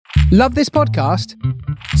Love this podcast?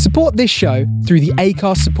 Support this show through the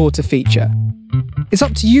Acast supporter feature. It's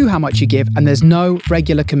up to you how much you give, and there's no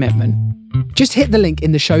regular commitment. Just hit the link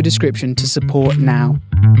in the show description to support now.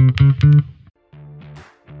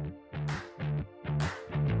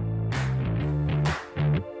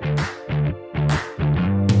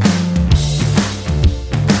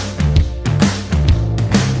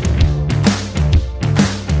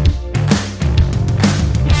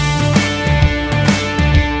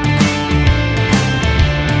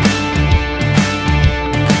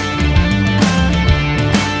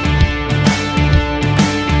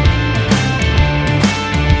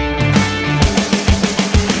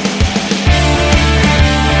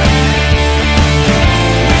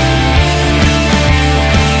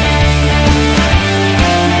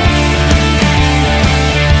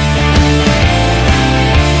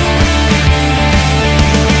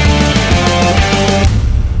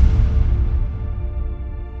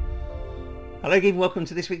 Hello again, welcome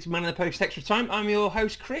to this week's Man of the Post Extra Time. I'm your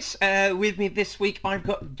host Chris. With me this week I've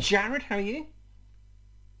got Jared. How are you?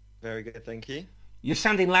 Very good, thank you. You're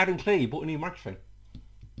sounding loud and clear. You bought a new microphone.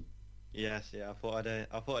 Yes, I thought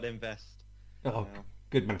I'd invest. Oh,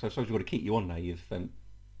 good man. So I suppose we've got to keep you on now. You've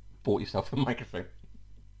bought yourself a microphone.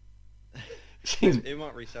 It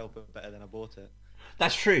might resell for better than I bought it.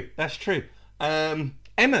 That's true. That's true.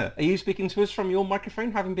 Emma, are you speaking to us from your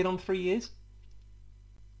microphone, having been on 3 years?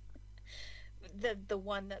 The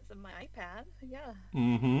one that's in my iPad, yeah.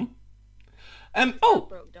 Mm-hmm.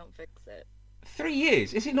 Broke, don't fix it. 3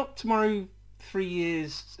 years. Is it not tomorrow 3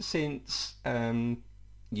 years since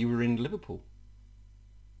you were in Liverpool?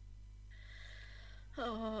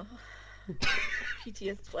 Oh,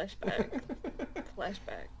 PTS flashback.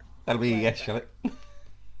 That'll be a yes, shall it?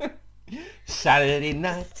 Saturday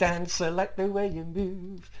night dance, I like the way you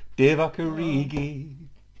move. Divock Origi.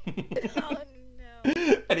 Oh, no.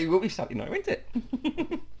 And it will be Saturday night, won't it?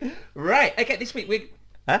 Right, okay, this week we...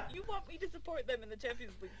 Huh? You want me to support them in the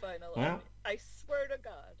Champions League final? Well, I swear to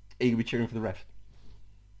God. Are you going to be cheering for the ref?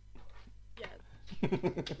 Yes. I'm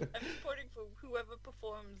supporting for whoever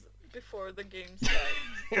performs before the game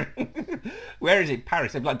starts. Where is it?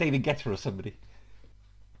 Paris? Like David Guetta or somebody?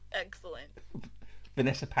 Excellent.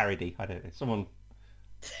 Vanessa Paradis, I don't know. Someone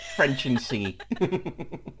French and singy.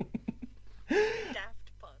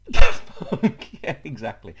 Daft Punk. Yeah,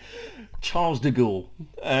 exactly. Charles de Gaulle.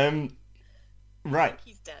 Right.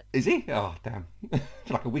 He's dead. Is he? Oh, damn.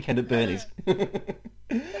 Like a weekend at Bernie's. Right.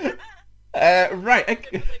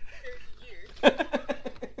 Okay. Like 30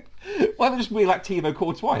 years. Well, just be like Thibaut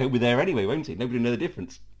Courtois. He'll be there anyway, won't he? Nobody will know the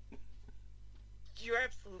difference. You're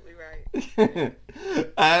absolutely right.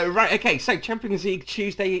 Right, okay, so Champions League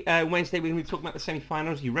Tuesday, Wednesday, we're going to be talking about the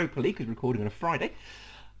semi-finals. Europa League is recording on a Friday.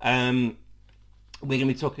 We're going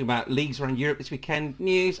to be talking about leagues around Europe this weekend,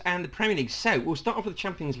 news, and the Premier League. So we'll start off with the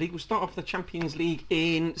Champions League. We'll start off with the Champions League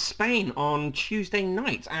in Spain on Tuesday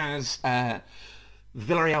night as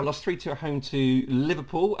Villarreal lost 3-2 at home to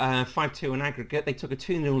Liverpool, 5-2 on aggregate. They took a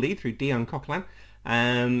 2-0 lead through Dion Coquelin.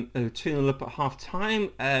 2-0 up at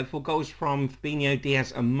half-time. 4 goals from Fabinho,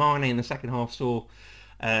 Diaz and Mane in the second half saw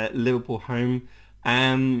Liverpool home.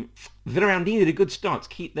 Villarreal needed a good start to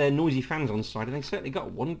keep their noisy fans on side, and they certainly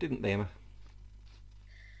got one, didn't they, Emma?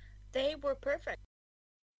 They were perfect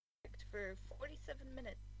for 47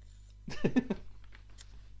 minutes.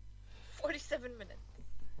 47 minutes.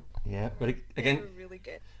 Yeah, but They again, were really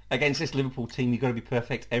good. against this Liverpool team, you've got to be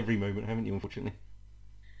perfect every moment, haven't you, unfortunately?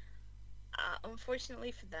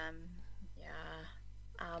 Unfortunately for them, yeah.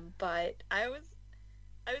 But I was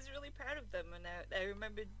really proud of them, and I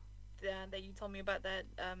remembered that you told me about that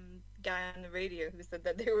guy on the radio who said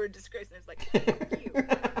that they were a disgrace, and I was like, fuck you.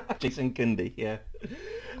 Jason Cundy, yeah.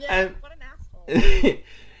 Yeah, what an asshole.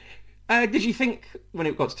 Did you think, when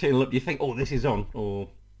it got to 2-0 up, do you think, oh, this is on? Or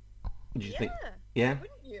did you think... Yeah? Why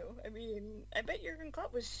wouldn't you? I mean, I bet Jurgen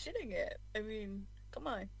Klopp was shitting it. I mean, come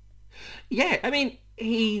on. Yeah, I mean,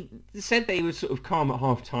 he said they were sort of calm at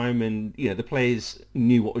half-time and, you know, the players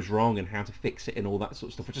knew what was wrong and how to fix it and all that sort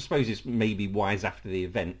of stuff, which I suppose is maybe wise after the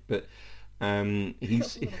event, but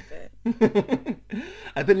he's...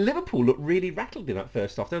 But Liverpool looked really rattled in that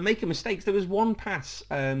first half. They were making mistakes. There was one pass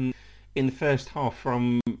in the first half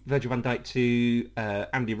from Virgil van Dijk to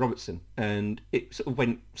Andy Robertson, and it sort of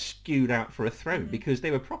went skewed out for a throw because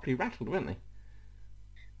they were properly rattled, weren't they?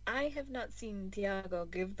 I have not seen Thiago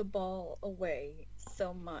give the ball away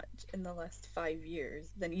so much in the last 5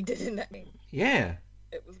 years than he did in that game. Yeah.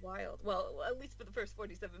 It was wild. Well, at least for the first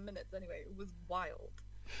 47 minutes anyway, it was wild.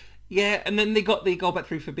 Yeah, and then they got the goal back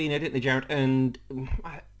through Fabinho, didn't they, Jared? And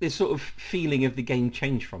this sort of feeling of the game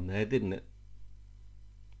changed from there, didn't it?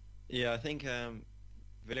 Yeah, I think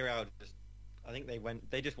Villarreal I think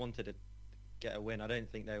they just wanted to get a win. I don't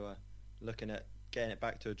think they were looking at getting it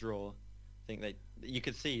back to a draw. I think you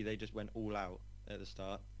could see they just went all out at the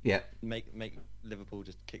start. Yeah. Make Liverpool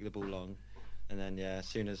just kick the ball long, and then as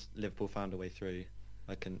soon as Liverpool found a way through,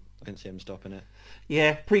 I couldn't see them stopping it.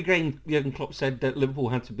 Yeah, pre-game, Jurgen Klopp said that Liverpool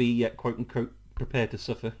had to be quote-unquote prepared to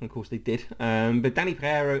suffer, and of course they did. But Danny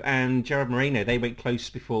Pereiro and Gerard Moreno, they went close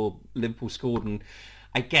before Liverpool scored, and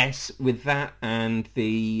I guess with that and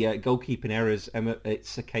the goalkeeping errors, Emma,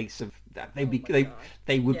 it's a case of that they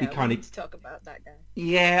would be kind of talk about that guy.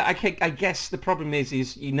 Yeah, I guess the problem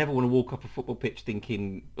is you never want to walk off a football pitch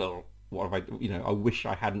thinking, well, what have I, I wish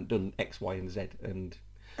I hadn't done X, Y, and Z, and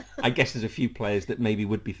I guess there's a few players that maybe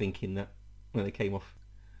would be thinking that when they came off.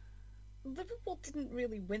 Liverpool didn't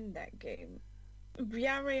really win that game.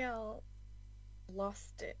 Villarreal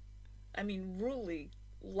lost it. I mean, Rulli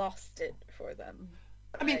lost it for them.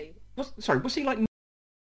 I mean, was he like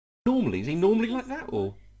normally? Is he normally like that,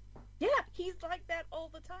 or? Yeah, he's like that all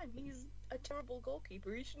the time. He's a terrible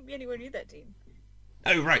goalkeeper. He shouldn't be anywhere near that team.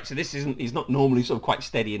 Oh, right. So he's not normally sort of quite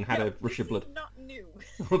steady and had a rush of blood. This is not new.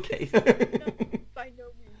 Okay. By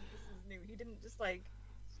no means this is new. He didn't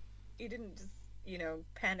just,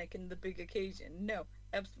 panic in the big occasion. No,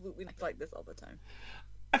 absolutely not like this all the time.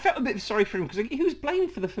 I felt a bit sorry for him because he was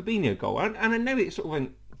blamed for the Fabinho goal, and I know it sort of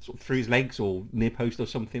went through his legs or near post or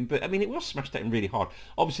something, but I mean it was smashed at him really hard.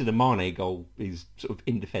 Obviously the Mane goal is sort of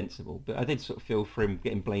indefensible, but I did sort of feel for him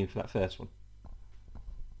getting blamed for that first one.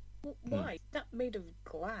 Well, why? It's not made of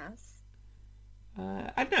glass.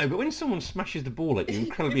 I know, but when someone smashes the ball at you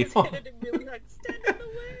incredibly hard... Hit him really hard. Stand in the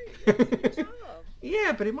way. Good job.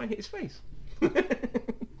 Yeah, but it might hit his face.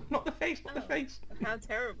 Not the face, not the face. How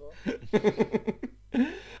terrible.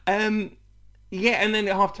 Yeah, and then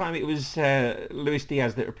at half-time it was Luis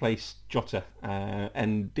Diaz that replaced Jota,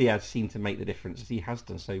 and Diaz seemed to make the difference. He has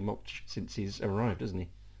done so much since he's arrived, hasn't he?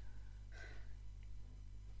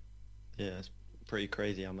 Yeah, it's pretty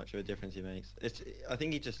crazy how much of a difference he makes. I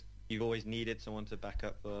think you've always needed someone to back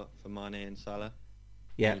up for Mane and Salah.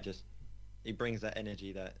 Yeah. He brings that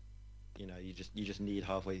energy that, you just need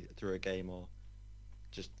halfway through a game, or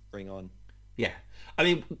just bring on. Yeah. I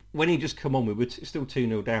mean, when he just come on, we were still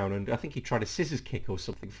 2-0 down, and I think he tried a scissors kick or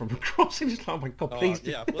something from across. He was like, oh my God, please.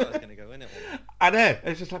 Yeah, I thought that was going to go in it. I know.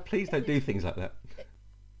 It's just like, please don't do things like that.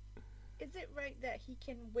 Is it right that he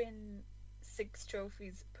can win 6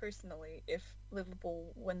 trophies personally if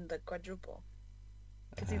Liverpool win the quadruple?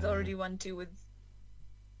 Because he's already won 2 with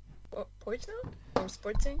Porto or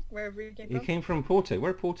Sporting, wherever he came from. He came from Porto.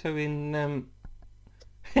 Where Porto in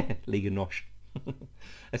Liga NOS?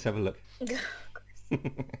 Let's have a look.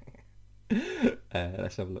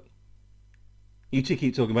 Let's have a look. You two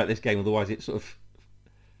keep talking about this game, otherwise it's sort of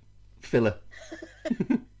filler.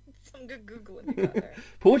 Some good Googling you got there.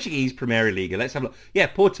 Portuguese Primeira Liga. Let's have a look. Yeah,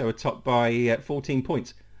 Porto are topped by 14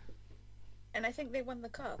 points. And I think they won the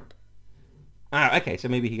cup. Ah, okay, so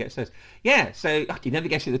maybe he gets those. Yeah, so you never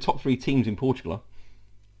guess who the top 3 teams in Portugal are.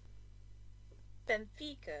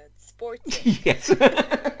 Benfica, Sporting. Yes.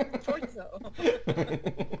 Porto.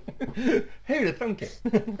 Who'd have thunk it?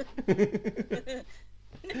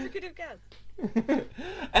 Never could have guessed.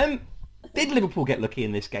 Did Liverpool get lucky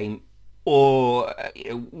in this game, or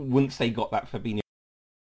once they got that Fabinho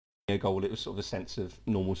goal, it was sort of a sense of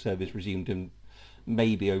normal service resumed, and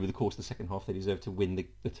maybe over the course of the second half they deserved to win the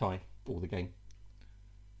tie or the game?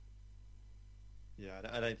 Yeah,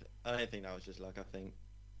 I don't think that was just luck. I think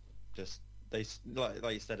just they,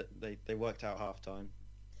 like you said, they worked out half time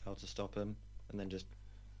how to stop them, and then just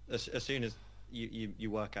as soon as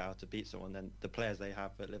you work out how to beat someone, then the players they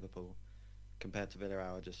have at Liverpool compared to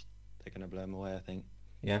Villarreal they're going to blow them away, I think.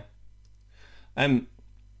 Yeah. Should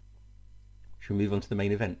we move on to the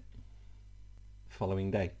main event?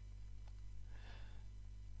 Following day.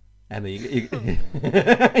 Emma, you're going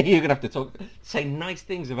to have to say nice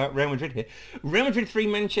things about Real Madrid here. Real Madrid 3,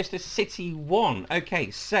 Manchester City 1. Okay,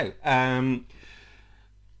 so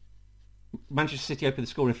Manchester City opened the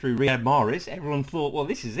scoring through Riyad Mahrez. Everyone thought, well,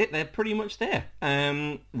 this is it. They're pretty much there.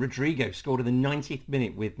 Rodrigo scored in the 90th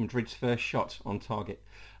minute with Madrid's first shot on target.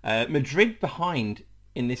 Madrid behind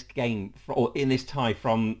in this game, or in this tie,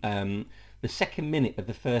 from the second minute of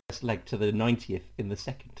the first leg to the 90th in the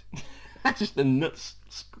second. That's just a nuts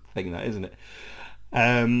thing, that, isn't it?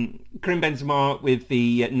 Karim Benzema with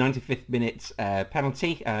the 95th minute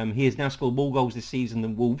penalty. He has now scored more goals this season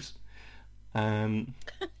than Wolves.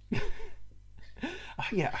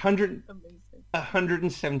 Yeah,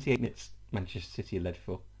 178 minutes Manchester City led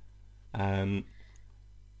for. Real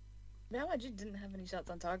Madrid didn't have any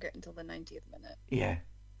shots on target until the 90th minute. Yeah.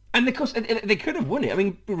 And of course, and they could have won it. I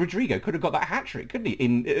mean, Rodrigo could have got that hat-trick, couldn't he,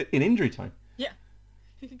 in injury time? Yeah,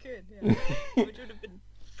 he could. Yeah, which would have been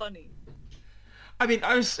funny. I mean,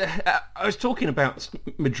 I was talking about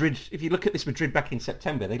Madrid. If you look at this Madrid back in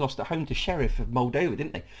September, they lost at home to Sheriff of Moldova,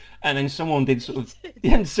 didn't they? And then someone did sort of,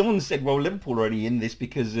 yeah, and someone said, well, Liverpool are only in this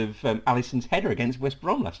because of Alisson's header against West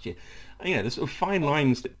Brom last year. And, you know, the sort of fine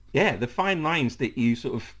lines that you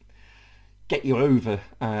sort of get you over,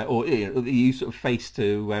 or you know, that you sort of face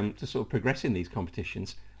to sort of progress in these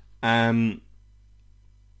competitions. And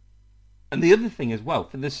the other thing as well,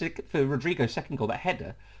 for Rodrigo's second goal, that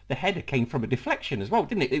header, the header came from a deflection as well,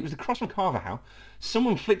 didn't it? It was a cross from Carvajal.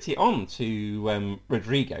 Someone flicked it on to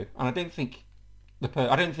Rodrigo, and I don't think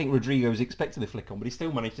Rodrigo was expecting the flick on, but he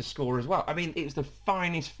still managed to score as well. I mean, it was the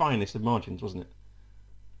finest of margins, wasn't it?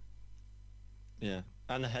 Yeah,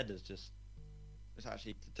 and the header's just, it's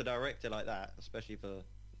actually, to direct it like that, especially for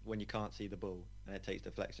when you can't see the ball and it takes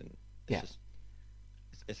deflection, it's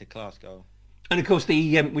a class goal. And of course,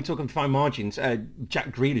 we're talking fine margins.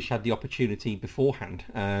 Jack Grealish had the opportunity beforehand.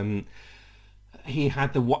 He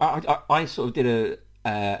had I sort of did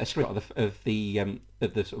a script of the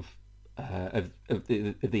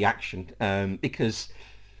action because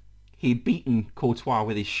he'd beaten Courtois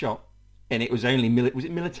with his shot, and it was only was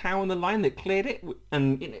it Militao on the line that cleared it,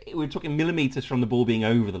 and we were talking millimetres from the ball being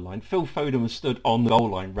over the line. Phil Foden was stood on the goal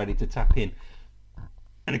line ready to tap in.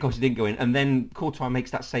 And of course he didn't go in. And then Courtois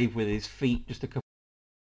makes that save with his feet just a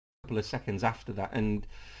couple of seconds after that. And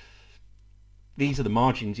these are the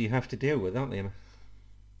margins you have to deal with, aren't they, Emma?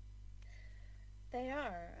 They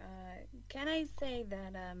are. Can I say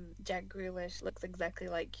that Jack Grealish looks exactly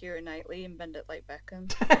like Keira Knightley and Bend It Like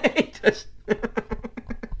Beckham? He does.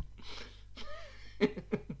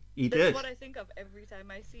 He does. That's what I think of every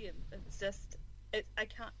time I see him. It's just, I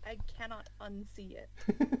cannot unsee it.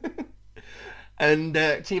 And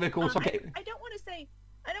Thibaut Courtois. I don't want to say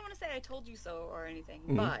I told you so or anything,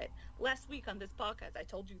 but last week on this podcast I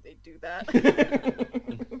told you they'd do that.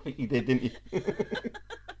 You did, didn't you?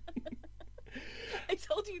 I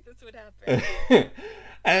told you this would happen. It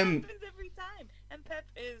happens every time, and Pep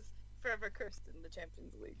is forever cursed in the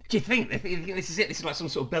Champions League. Do you think this is it? This is like some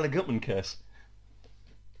sort of Bella Gutman curse.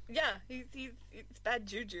 Yeah, it's bad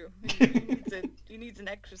juju. He needs an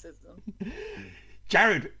exorcism.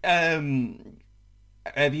 Jared,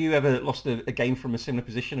 have you ever lost a game from a similar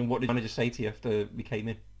position, and what did the manager say to you after we came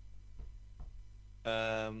in?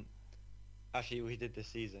 Actually, we did this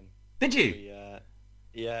season. Did you?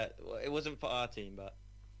 Yeah, well, it wasn't for our team, but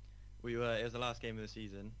it was the last game of the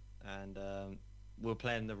season, and we were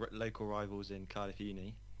playing the local rivals in Cardiff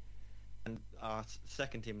Uni, and our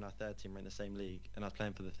second team and our third team were in the same league, and I was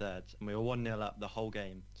playing for the thirds, and we were 1-0 up the whole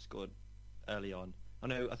game, scored early on. Oh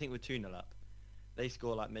no, I think we're 2-0 up. They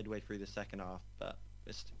score like midway through the second half, but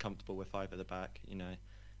it's comfortable with 5 at the back, you know.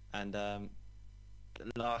 And the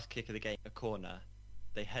last kick of the game, a corner,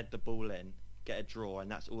 they head the ball in, get a draw,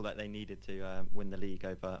 and that's all that they needed to win the league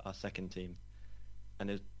over our second team. And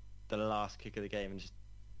it was the last kick of the game, and just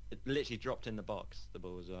it literally dropped in the box, the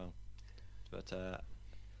ball as well. But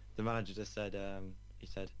the manager just said, he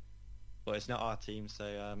said, well, it's not our team,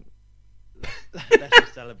 so let's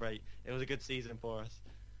just celebrate. It was a good season for us.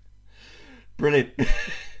 Brilliant.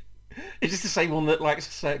 Is this the same one that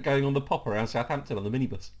likes going on the pop around Southampton on the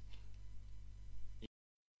minibus?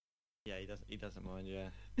 Yeah, he doesn't mind, yeah.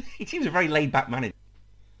 He seems a very laid-back manager.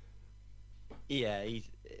 Yeah,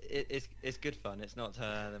 it's good fun. It's not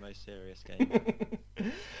the most serious game.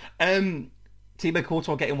 Thibaut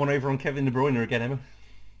Courtois getting one over on Kevin De Bruyne again, Emma?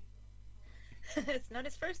 It's not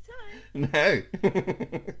his first time. No.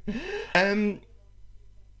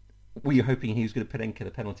 Were you hoping he was going to Penenka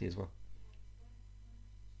the penalty as well?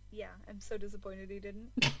 Yeah, I'm so disappointed he didn't.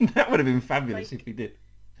 That would have been fabulous if he did.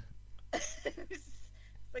 It's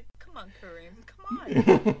like, come on, Kareem, come on.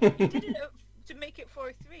 You did it to make it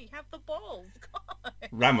 4-3. Have the balls, come on.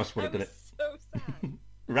 Ramos would have done it. So sad.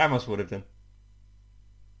 Ramos would have done.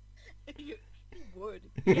 He would.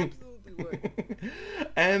 He absolutely would.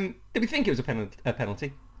 Did we think it was a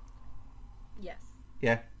penalty? Yes.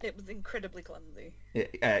 Yeah. It was incredibly clumsy.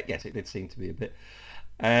 Yes, it did seem to be a bit.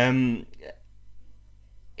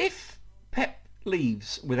 If Pep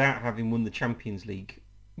leaves without having won the Champions League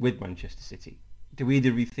with Manchester City, do either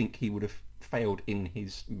of you think he would have failed in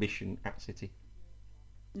his mission at City?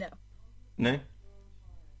 No. No?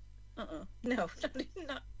 No. No.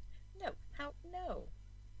 How? No.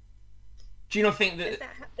 Do you not think that...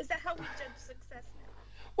 Is that how we judge success now?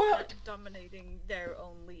 Well... Not dominating their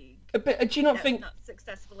own league. But do you not think... Not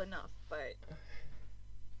successful enough, but...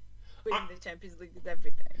 winning the Champions League is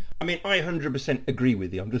everything. I mean, I 100% agree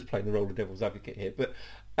with you. I'm just playing the role of devil's advocate here. But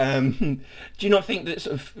do you not think that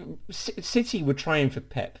sort of City were trying for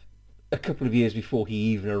Pep a couple of years before he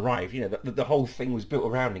even arrived? You know, the whole thing was built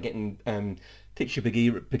around and getting Titcher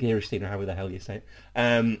Begiristain, or however the hell you say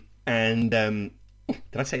it. Did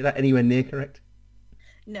I say that anywhere near correct?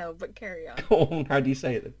 No, but carry on. Oh, how do you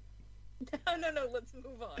say it then? No, let's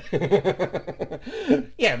move on.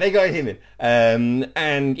 Yeah, they got him in.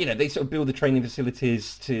 And, you know, they sort of build the training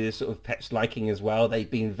facilities to sort of Pep's liking as well. They've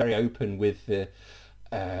been very open with the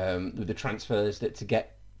transfers to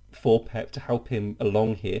get for Pep to help him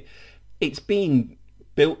along here. It's been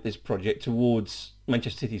built, this project, towards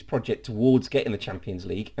Manchester City's project towards getting the Champions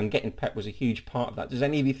League, and getting Pep was a huge part of that. Does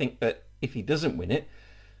any of you think that if he doesn't win it,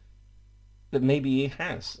 that maybe he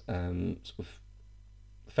has sort of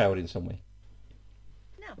failed in some way?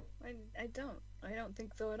 No, I don't. I don't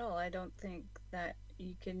think so at all. I don't think that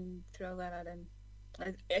you can throw that at him.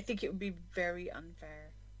 I think it would be very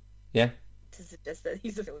unfair. Yeah? To suggest that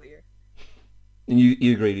he's a failure. And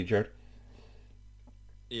you agree, Jared?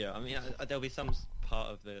 Yeah, I mean, there'll be some part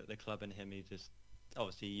of the club in him. He just,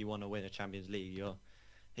 obviously, you want to win a Champions League.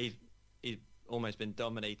 He's almost been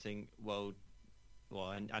dominating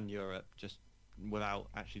and Europe just without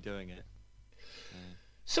actually doing it.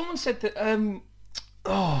 Someone said that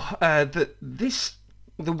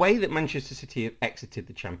the way that Manchester City have exited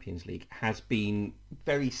the Champions League has been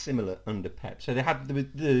very similar under Pep. So they had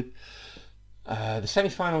the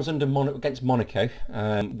semi-finals against Monaco,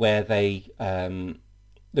 where they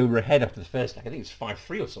were ahead after the first leg. I think it was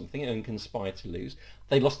 5-3 or something, and conspired to lose.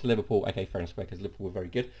 They lost to Liverpool. Okay, fair and square, because Liverpool were very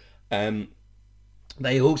good.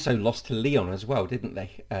 They also lost to Lyon as well, didn't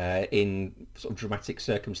they? In sort of dramatic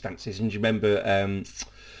circumstances. And do you remember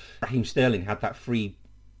Raheem Sterling had that free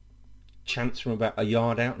chance from about a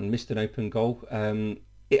yard out and missed an open goal?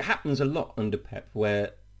 It happens a lot under Pep,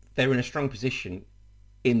 where they're in a strong position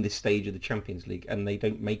in this stage of the Champions League and they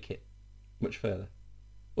don't make it much further,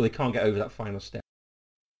 or they can't get over that final step.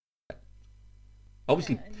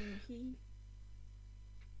 Obviously, Yeah, I mean,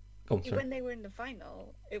 go on, sorry. when they were in the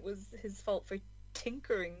final, it was his fault for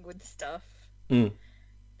tinkering with stuff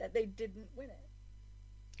that they didn't win it.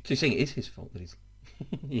 So you're saying it is his fault that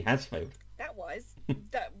he has failed? That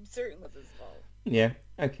certainly was his fault. Yeah.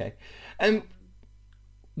 Okay.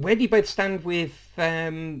 Where do you both stand with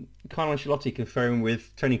Carlo Ancelotti conferring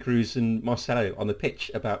with Toni Kroos and Marcelo on the pitch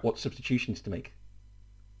about what substitutions to make?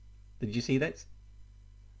 Did you see that?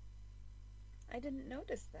 I didn't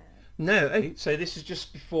notice that. No. Okay. So this is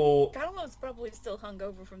just before. Carlo's probably still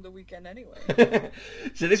hungover from the weekend anyway.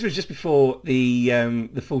 So this was just before the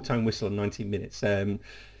full-time whistle on 90 minutes.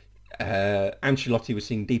 Ancelotti was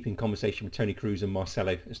seen deep in conversation with Toni Kroos and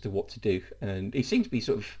Marcelo as to what to do, and he seemed to be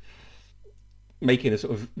sort of making a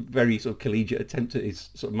sort of very sort of collegiate attempt at his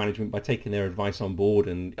sort of management by taking their advice on board.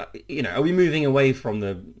 And are we moving away from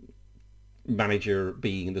the manager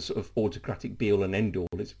being the sort of autocratic be-all and end-all?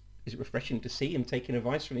 Is it refreshing to see him taking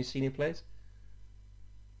advice from his senior players?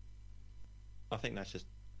 I think that's just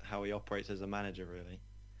how he operates as a manager, really.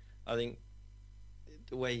 I think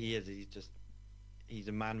the way he is, he's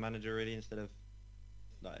a man manager, really, instead of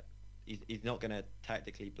like he's not going to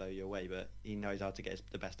tactically blow you away, but he knows how to get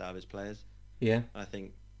the best out of his players. Yeah. I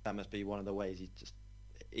think that must be one of the ways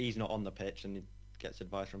he's not on the pitch and he gets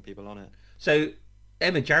advice from people on it. So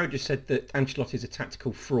Emma, Jared just said that Ancelotti is a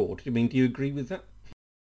tactical fraud. Do you agree with that?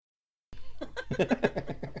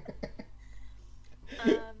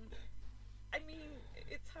 I mean,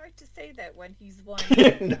 it's hard to say that when he's won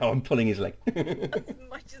No, I'm pulling his leg. as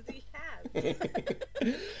much as he has.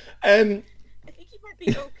 I think he might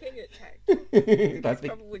be okay at tactics.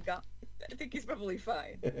 I think he's probably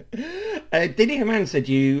fine. Diddy Haman said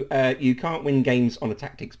you can't win games on a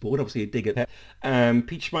tactics board. Obviously a dig at that.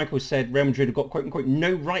 Peter Schmeichel said Real Madrid have got quote unquote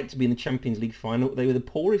no right to be in the Champions League final. They were the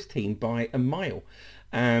poorest team by a mile.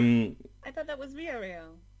 I thought that was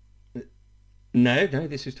Villarreal. No,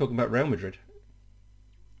 this is talking about Real Madrid.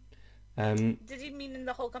 Did he mean in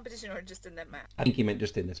the whole competition or just in that match? I think he meant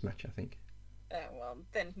just in this match, I think. Well,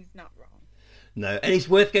 then he's not wrong. No, and it's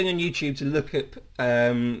worth going on YouTube to look at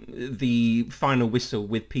the final whistle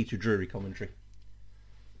with Peter Drury commentary.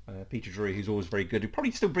 Peter Drury, who's always very good, who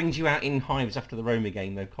probably still brings you out in hives after the Roma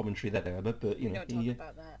game, though, commentary there, but Don't talk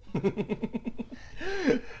about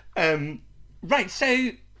that. Right,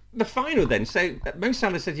 so the final then. So Mo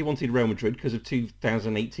Salah said he wanted Real Madrid because of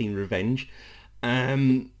 2018 revenge.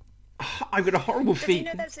 I've got a horrible feeling.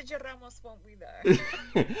 You know that Sergio Ramos won't be there.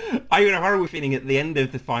 I've got a horrible feeling at the end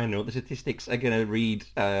of the final, the statistics are going to read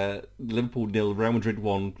Liverpool 0, Real Madrid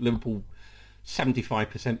 1, Liverpool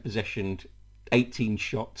 75% possession, 18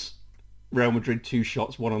 shots, Real Madrid 2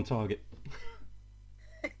 shots, 1 on target.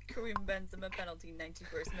 Karim Benzema penalty,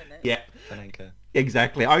 91st minute. Yeah, Panenka.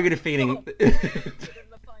 exactly. I get a feeling... Put in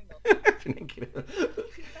the final. Could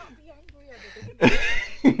not be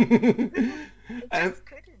angrier. I just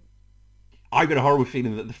couldn't. I've got a horrible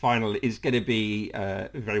feeling that the final is going to be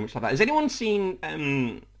very much like that. Has anyone seen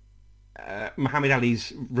Muhammad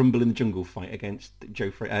Ali's Rumble in the Jungle fight against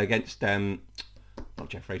George Foreman?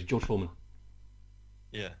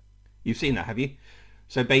 Yeah. You've seen that, have you?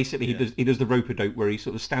 So basically, Yeah. he does the rope-a-dope where he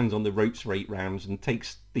sort of stands on the ropes for 8 rounds and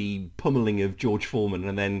takes the pummeling of George Foreman,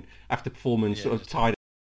 and then after Foreman sort of tired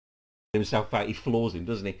himself out, he floors him,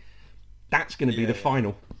 doesn't he? That's going to be the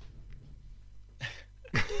final.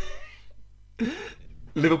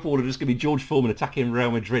 Liverpool are just going to be George Foreman attacking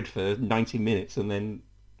Real Madrid for 90 minutes, and then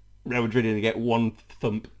Real Madrid are going to get 1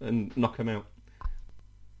 thump and knock them out.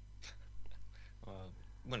 Well,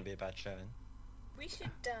 wouldn't be a bad showing. We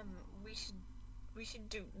should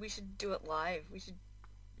do it live. We should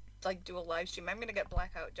do a live stream. I'm gonna get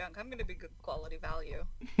blackout drunk. I'm gonna be good quality value.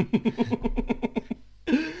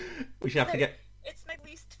 We should have to get It's my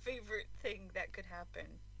least favorite thing that could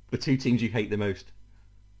happen. the 2 teams you hate the most.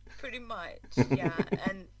 Pretty much, yeah.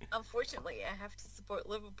 And unfortunately, I have to support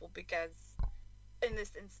Liverpool because in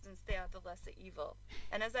this instance, they are the lesser evil.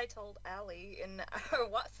 And as I told Ali in our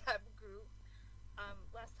WhatsApp group,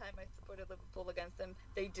 last time I supported Liverpool against them,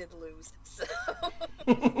 they did lose. So,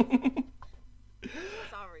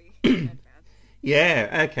 sorry in advance.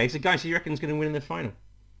 Yeah, okay. So guys, who you reckon's going to win in the final?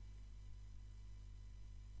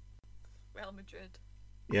 Real Madrid.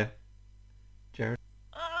 Yeah. Jared?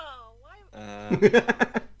 Oh, why Yeah,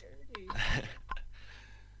 dirty?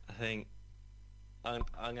 I think I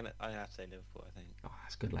have to say Liverpool. I think. Oh,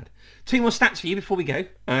 that's good, lad. 2 more stats for you before we go.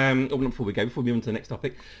 Or not before we go, before we move on to the next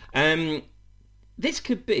topic. This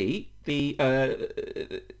could be the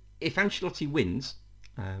if Ancelotti wins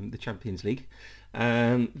the Champions League,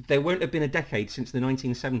 there won't have been a decade since the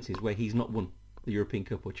 1970s where he's not won the European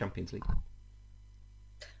Cup or Champions League.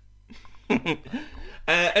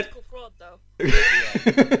 Tactical fraud, though.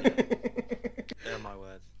 They're my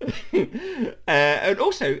words. And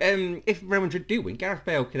also, if Real Madrid do win, Gareth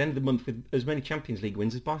Bale could end the month with as many Champions League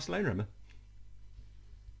wins as Barcelona, Emma.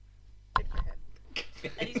 Good for him.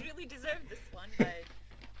 And he's really deserved this one by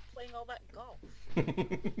playing all that golf.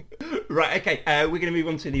 Right, okay, we're going to move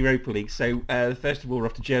on to the Europa League. So, first of all, we're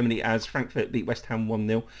off to Germany as Frankfurt beat West Ham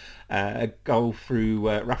 1-0. A goal through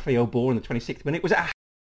Raphael Bor in the 26th minute. Was it a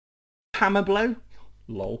hammer blow?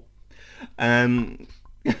 Lol.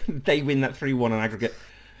 They win that 3-1 on aggregate.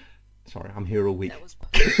 Sorry, I'm here all week. That was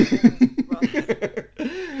rough.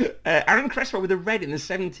 Aaron Cresswell with a red in the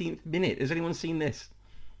 17th minute. Has anyone seen this?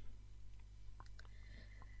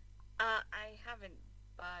 I haven't,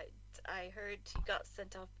 but I heard he got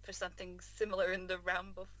sent off for something similar in the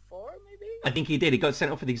round before, maybe? I think he did. He got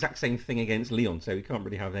sent off for the exact same thing against Lyon, so he can't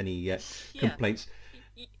really have any complaints.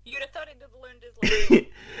 You'd have thought he'd have learned his lesson.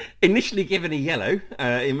 Initially given a yellow,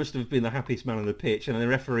 he must have been the happiest man on the pitch, and the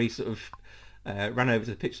referee sort of ran over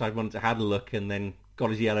to the pitch side, wanted to have a look, and then got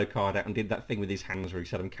his yellow card out and did that thing with his hands where he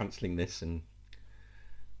said, "I'm cancelling this," and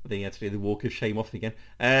then he had to do the walk of shame off again.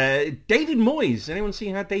 David Moyes. Anyone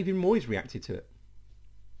seen how David Moyes reacted to it?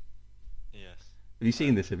 Yes. Have you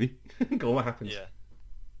seen this, have you? Go on, what happens? Yeah.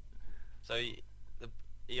 So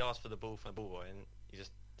he asked for the ball from the ball boy, and he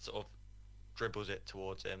just sort of dribbles it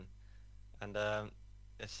towards him, and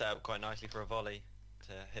it's set up quite nicely for a volley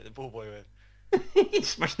to hit the ball boy with. He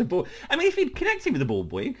smashed the ball. I mean, if he'd connected with the ball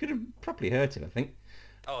boy, he could have properly hurt him, I think.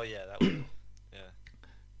 Oh yeah, that was yeah.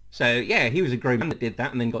 So, yeah, he was a grown man that did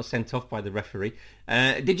that and then got sent off by the referee.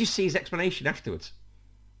 Did you see his explanation afterwards?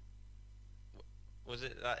 Was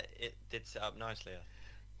it that it did set up nicely?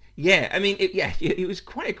 Yeah, I mean, it was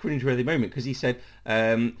quite a cringeworthy moment because he said,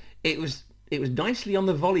 it was nicely on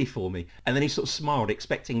the volley for me. And then he sort of smiled,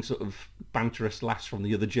 expecting sort of banterous laughs from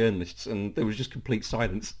the other journalists, and there was just complete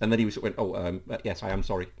silence. And then he went, yes, I am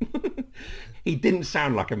sorry. He didn't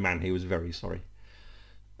sound like a man. He was very sorry.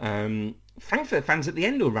 Frankfurt fans at the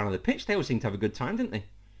end all ran on the pitch. They all seemed to have a good time, didn't they?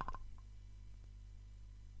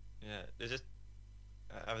 Yeah. Is this,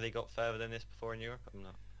 have they got further than this before in Europe? I'm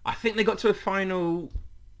not. I think they got to a final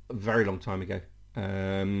a very long time ago.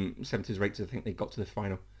 70s, 80s, I think they got to the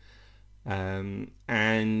final.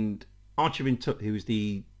 And Archie Rintut, who was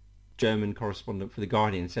the German correspondent for The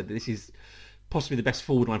Guardian, said that this is possibly the best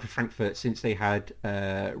forward line for Frankfurt since they had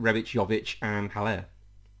Rebic, Jovic and Haller.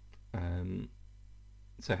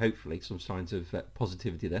 So hopefully some signs of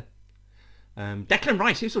positivity there. Declan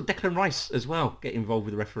Rice, who saw Declan Rice as well get involved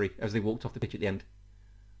with the referee as they walked off the pitch at the end?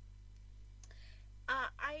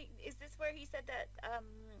 Is this where he said that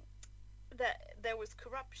that there was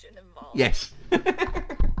corruption involved. Yes.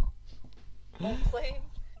 Bold claim.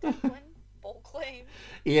 Declan, bold claim.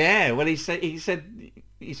 Yeah, well, he said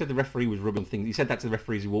the referee was rubbing things. He said that to the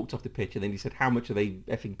referees who walked off the pitch, and then he said, how much are they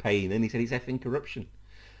effing paying? And then he said he's effing corruption.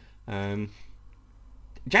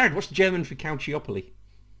 Jared, what's German for Calciopoli?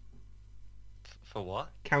 For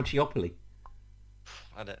what? Calciopoli.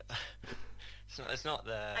 I don't. It's not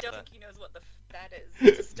the. I don't think he knows what that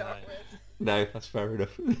is to start No. with. No, that's fair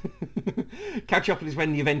enough. Calciopoli is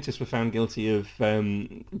when Juventus were found guilty of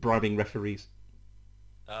bribing referees.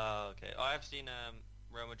 Oh, okay. I have seen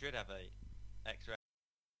Real Madrid have a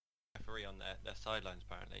ex-referee on their sidelines,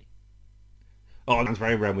 apparently. Oh, that's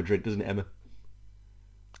very Real Madrid, doesn't it, Emma?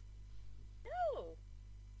 No.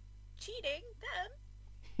 Cheating? Them?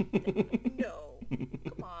 No.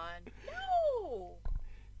 Come on. No.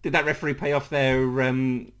 Did that referee pay off their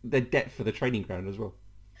debt for the training ground as well?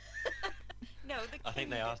 No, the I think king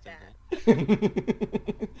they did asked him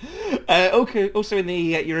that. to. Okay. Also in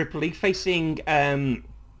the Europa League, facing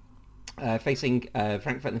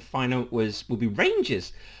Frankfurt in the final will be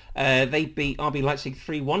Rangers. They beat RB Leipzig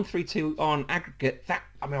 3-1, 3-2 on aggregate.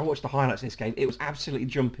 I watched the highlights of this game. It was absolutely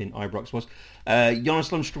jumping, Ibrox was. Jonas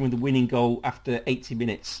Lundstrom with the winning goal after 80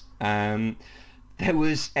 minutes. There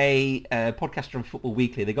was a podcaster on Football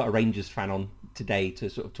Weekly. They got a Rangers fan on today to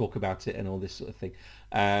sort of talk about it and all this sort of thing.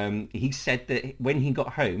 He said that when he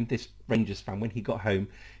got home, this Rangers fan, when he got home,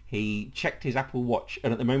 he checked his Apple Watch,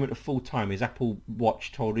 and at the moment of full time, his Apple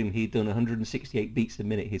Watch told him he'd done 168 beats a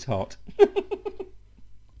minute, his heart. And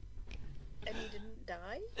he didn't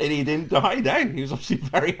die? And he didn't die, no. He was obviously a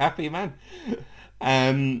very happy man.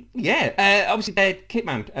 Obviously their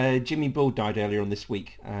kitman, Jimmy Bull, died earlier on this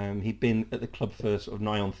week. He'd been at the club for sort of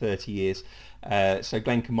nigh on 30 years. So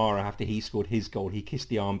Glenn Kamara, after he scored his goal, he kissed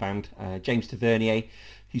the armband. James Tavernier,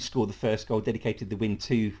 who scored the first goal, dedicated the win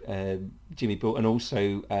to Jimmy Bull, and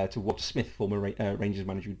also to Walter Smith, former Rangers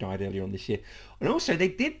manager who died earlier on this year. And also they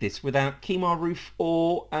did this without Kemar Roof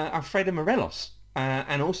or Alfredo Morelos.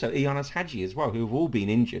 And also Ioannis Hadji as well, who have all been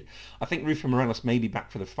injured. I think Rufo Morelos may be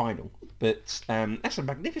back for the final, but that's a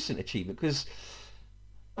magnificent achievement because,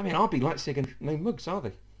 RB Leipzig and no mugs, are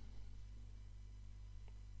they?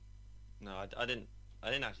 No, I didn't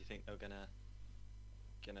actually think they were gonna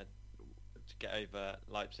get over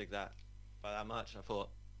Leipzig by that much. I thought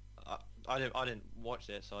I didn't watch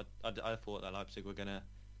it, so I thought that Leipzig were gonna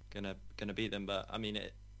beat them. But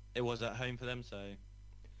it was at home for them, so.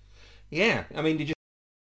 Yeah, did you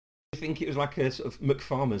think it was like a sort of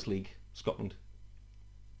McFarmer's League, Scotland?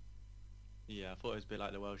 Yeah, I thought it was a bit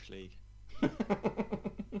like the Welsh League. I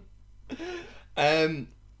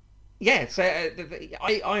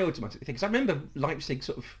automatically think, because I remember Leipzig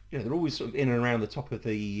sort of, they're always sort of in and around the top of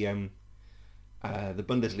the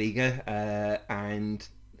Bundesliga, and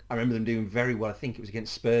I remember them doing very well. I think it was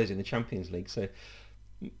against Spurs in the Champions League. So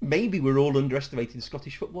maybe we're all underestimating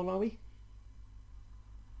Scottish football, are we?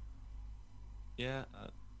 Yeah,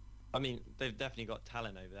 they've definitely got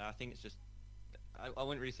talent over there. I think it's just, I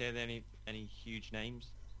wouldn't really say there any huge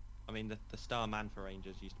names. The star man for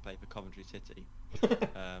Rangers used to play for Coventry City.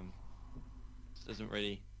 Doesn't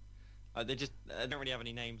really, they don't really have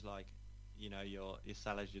any names like, your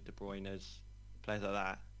Salahs, your De Bruyne's, players like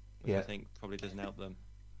that. Which I think probably doesn't help them.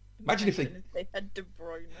 Imagine if they had De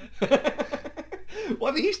Bruyne.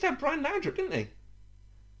 Well, they used to have Brian Laudrup, didn't they?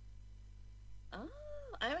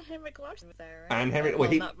 And Henrik Larsson was there, right? And Henrik,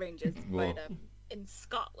 not Rangers, but in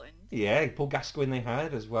Scotland. Yeah, Paul Gascoigne they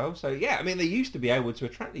had as well. So yeah, they used to be able to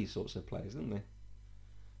attract these sorts of players, didn't they?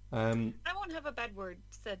 I won't have a bad word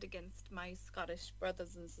said against my Scottish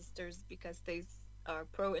brothers and sisters because they are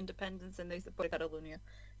pro-independence and they support Catalonia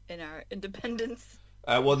in our independence.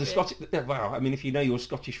 If you know your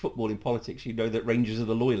Scottish football in politics, you know that Rangers are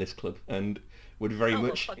the loyalist club and would very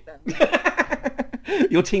much. Fuck them.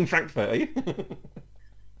 Your team Frankfurt, are you?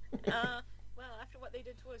 Well, after what they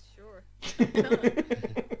did to us, sure.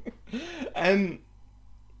 And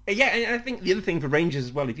I think the other thing for Rangers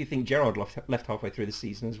as well, if you think Gerrard left halfway through the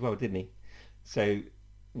season as well, didn't he? So,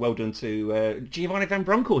 well done to Giovanni Van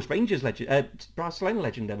Bronckhorst, Rangers legend, Barcelona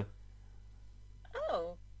legend, Emma.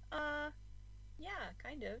 Oh, yeah,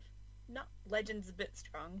 kind of. Not legend's a bit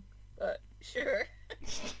strong, but sure.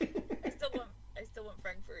 I still want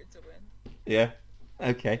Frankfurt to win. Yeah.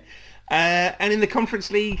 Okay. And in the Conference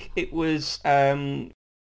League, it was Roma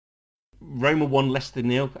won Leicester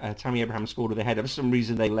 0. Tammy Abraham scored with a header. For some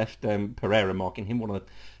reason, they left Pereira marking him, one of the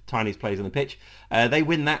tiniest players on the pitch. They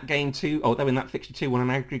win that game too. They win that fixture 2-1 on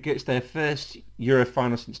aggregate. It's their first Euro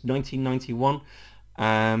final since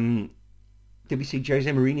 1991. Did we see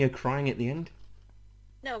Jose Mourinho crying at the end?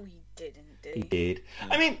 No, we didn't, did He he? did.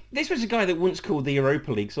 I mean, this was a guy that once called the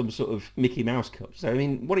Europa League some sort of Mickey Mouse Cup. So, I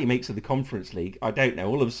mean, what he makes of the Conference League, I don't know.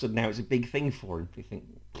 All of a sudden now it's a big thing for him. You think,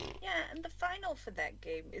 Yeah, and the final for that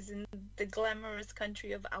game is in the glamorous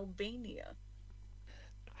country of Albania.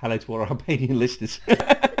 hello to our Albanian listeners.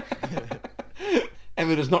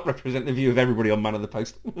 Emma does not represent the view of everybody on Man of the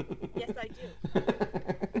Post. Yes, I do.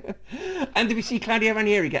 And did we see Claudio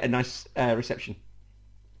Ranieri get a nice reception?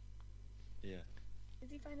 Yeah. Is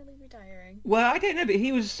he finally retiring? Well, I don't know, but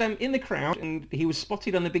he was in the crowd and he was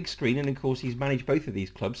spotted on the big screen, and of course he's managed both of these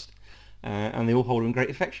clubs, and they all hold him in great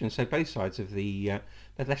affection. So both sides of the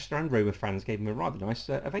Leicester and Roma fans gave him a rather nice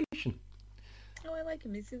ovation. Oh, I like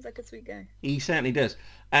him. He seems like a sweet guy. He certainly does.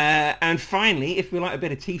 And finally, if we like a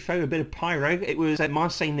bit of tifo, a bit of pyro, it was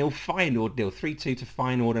Marseille 0, Feyenoord 0, 3-2 to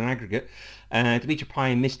Feyenoord in aggregate. Dimitri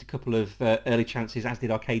Payet missed a couple of early chances, as did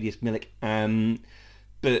Arkadiusz Milik.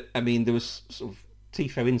 But, I mean, there was sort of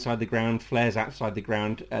tifo inside the ground, flares outside the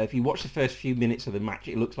ground. If you watch the first few minutes of the match,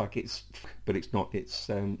 it looks like it's... But it's not. It's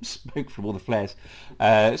smoke from all the flares.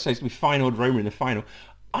 So it's going to be Feyenoord Roma in the final.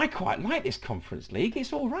 I quite like this Conference League.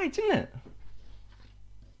 It's all right, isn't it?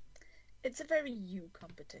 It's a very you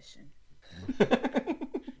competition.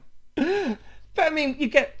 But I mean, you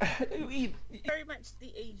get... Very much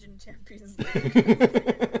the Asian Champions League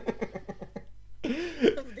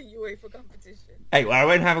of the UEFA competition. Hey, well, I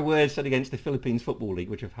won't have a word said against the Philippines Football League,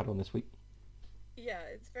 which I've had on this week. Yeah,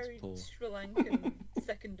 it's very poor. Sri Lankan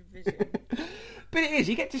second division. But it is,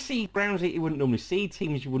 you get to see grounds that you wouldn't normally see,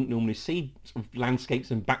 teams you wouldn't normally see, sort of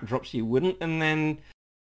landscapes and backdrops you wouldn't, and then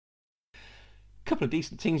a couple of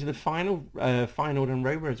decent teams in the final, Feyenoord and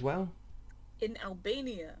Roma as well. In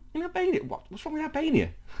Albania, In Albania, what's wrong with Albania?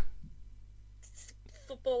 it's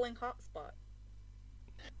footballing hotspot.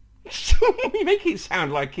 You make it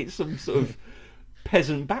sound like it's some sort of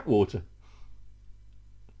peasant backwater.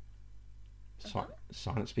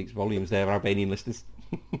 Silence speaks volumes there, Albanian listeners.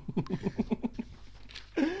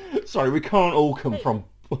 Sorry, we can't all come from...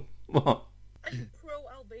 What? I'm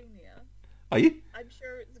pro-Albania. Are you? I'm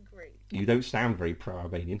sure it's great. You don't sound very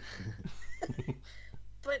pro-Albanian.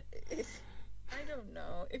 But I don't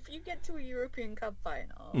know. If you get to a European Cup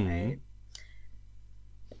final, Mhm. right?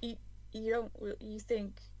 You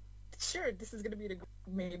think, sure, this is going to be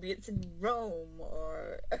maybe it's in Rome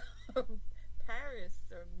or Paris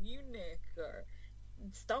or Munich or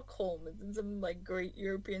Stockholm. It's in some like great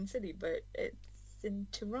European city, but it's in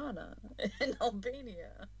Tirana in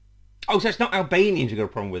Albania. Oh, so it's not Albanians who got a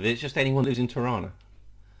problem with it, it's just anyone who's in Tirana.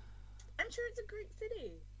 I'm sure it's a great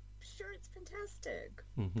city. Sure, it's fantastic,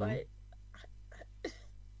 Mhm. but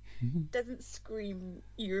doesn't scream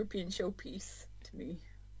European showpiece to me.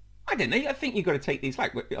 I don't know, I think you've got to take these,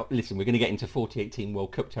 like, listen, we're going to get into 4018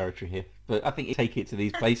 World Cup territory here, but I think you take it to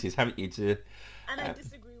these places, haven't you, to... And I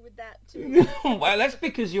disagree with that too. Well, that's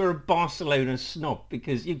because you're a Barcelona snob,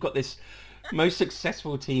 because you've got this most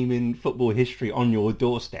successful team in football history on your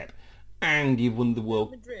doorstep, and you've won the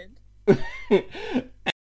World... Madrid.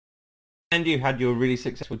 And you had your really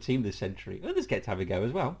successful team this century. Others get to have a go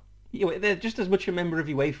as well. They're just as much a member of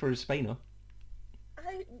UEFA as Spain are.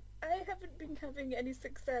 I haven't been having any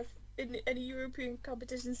success in any European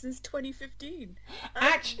competition since 2015.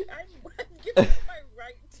 I'm given my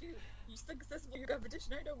right to be successful in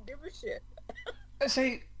competition. I don't give a shit.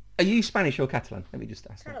 So, are you Spanish or Catalan? Let me just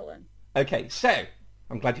ask that. Catalan. Okay, so,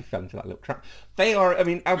 I'm glad you fell into that little trap. They are, I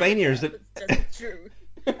mean, Albania is... That's true.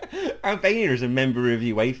 Albania is a member of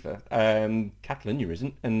UEFA. Catalonia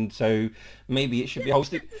isn't, and so maybe it should be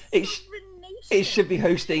hosting. It should be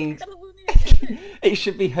hosting. It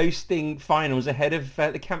should be hosting finals ahead of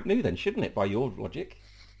the Camp Nou, then, shouldn't it? By your logic.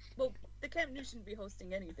 Well, the Camp Nou shouldn't be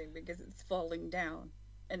hosting anything because it's falling down,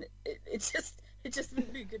 and it just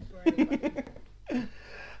wouldn't be good for anybody.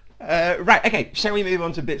 Right. Okay. Shall we move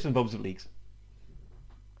on to bits and bobs of leagues?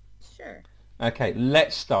 Sure. Okay.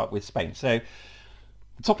 Let's start with Spain. So.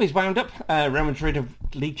 The top league's wound up. Real Madrid are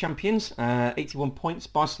league champions, 81 points.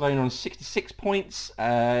 Barcelona on 66 points.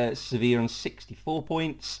 Sevilla on 64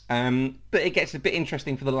 points. But it gets a bit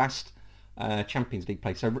interesting for the last Champions League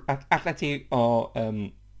place. So Atleti are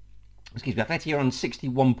on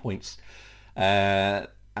 61 points. They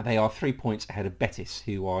are 3 points ahead of Betis,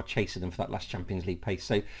 who are chasing them for that last Champions League place.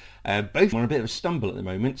 So both are on a bit of a stumble at the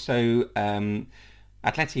moment. So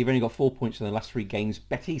Atleti have only got 4 points from their last 3 games.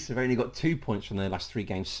 Betis have only got 2 points from their last 3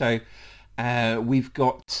 games. So we've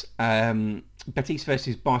got Betis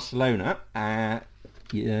versus Barcelona,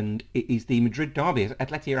 and it is the Madrid derby.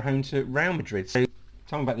 Atleti are home to Real Madrid. So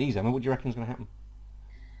tell me about these, Emma. What do you reckon is going to happen?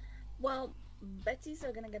 Well, Betis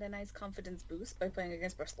are going to get a nice confidence boost by playing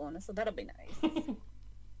against Barcelona, so that'll be nice.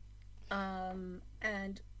 And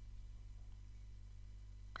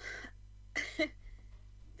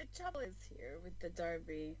trouble is here with the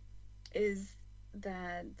derby is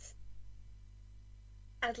that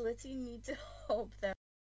Atleti need to hope that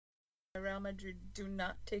Real Madrid do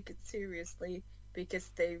not take it seriously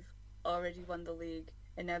because they've already won the league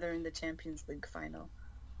and now they're in the Champions League final.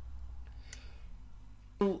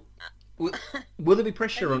 Will there be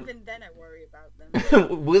pressure on? Even then, I worry about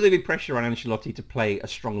them Will there be pressure on Ancelotti to play a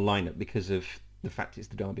strong lineup because of the fact it's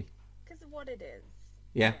the derby? because of what it is.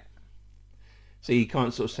 Yeah. So you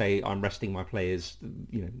can't sort of say I'm resting my players.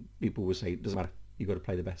 People will say it doesn't matter. You've got to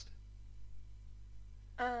play the best.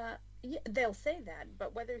 Yeah, they'll say that,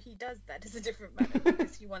 but whether he does that is a different matter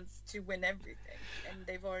because he wants to win everything, and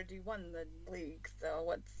they've already won the league. So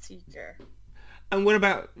what's he care? And what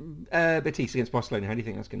about Betis against Barcelona? How do you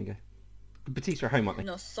think that's going to go? Betis are at home, aren't they?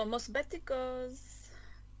 No somos beticos.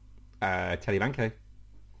 Telebanco.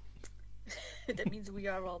 That means we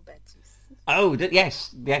are all Betis. Oh,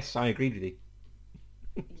 yes, I agreed with you.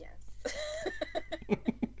 Yes.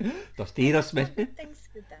 Dos tiros, Well, good things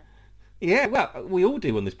with them. Yeah, well, we all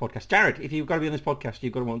do on this podcast. Jared, if you've got to be on this podcast,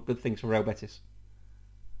 you've got to want good things for Real Betis.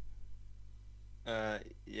 Yeah,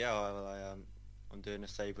 well, I'm doing a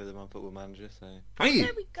save with him on Football Manager, so... Are you?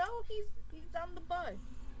 There we go. He's on the bus.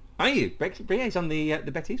 Are you? Brienne's on the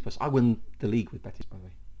Betis bus. I won the league with Betis, by the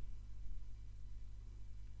way.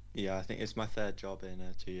 Yeah, I think it's my third job in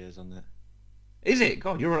 2 years on it. Is it?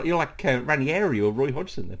 God, you're like Ranieri or Roy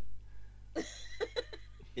Hodgson then.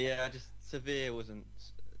 Yeah, Sevilla wasn't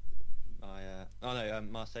my...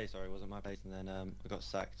 Marseille, sorry, wasn't my place, and then I got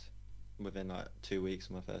sacked within like 2 weeks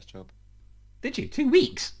of my first job. Did you? 2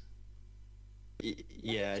 weeks?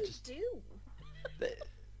 Yeah, What did just... you do?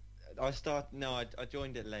 I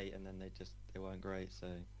joined it late, and then they weren't great, so...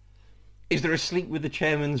 Is there a sleep with the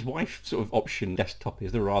chairman's wife sort of option desktop,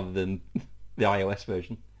 is there, rather than the iOS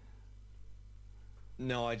version?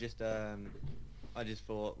 No, I just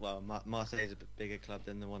thought, well, Marseille's a bit bigger club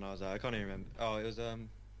than the one I was at. I can't even remember. Oh, it was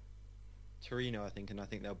Torino, I think, and I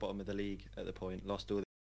think they were bottom of the league at the point. Lost all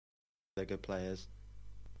their good players.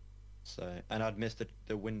 So, and I'd missed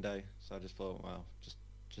the window, so I just thought, well,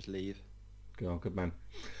 just leave. Oh, good man.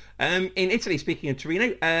 In Italy, speaking of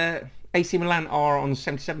Torino, AC Milan are on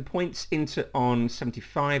 77 points, Inter on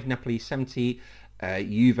 75, Napoli 70,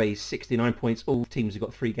 Juve 69 points. All teams have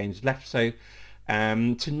got 3 games left. So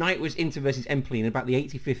tonight was Inter versus Empoli, and about the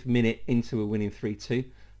 85th minute, Inter were winning 3-2.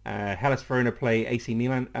 Hellas Verona play AC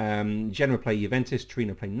Milan, Genoa play Juventus,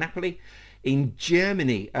 Torino play Napoli. In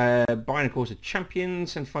Germany, Bayern, of course, are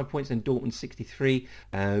champions, 75 points, and Dortmund 63.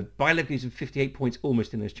 Bayer Leverkusen 58 points,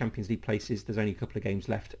 almost in those Champions League places. There's only a couple of games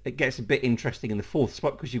left. It gets a bit interesting in the 4th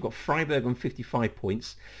spot because you've got Freiburg on 55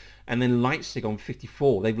 points, and then Leipzig on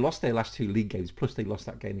 54. They've lost their last 2 league games, plus they lost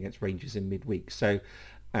that game against Rangers in midweek. So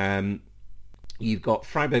you've got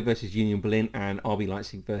Freiburg versus Union Berlin and RB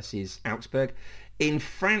Leipzig versus Augsburg. In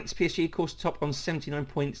France, PSG, of course, top on 79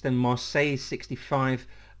 points, then Marseille 65.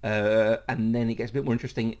 And then it gets a bit more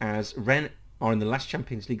interesting as Rennes are in the last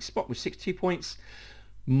Champions League spot with 62 points.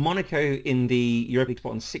 Monaco in the Europa League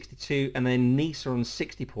spot on 62, and then Nice are on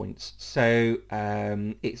 60 points. So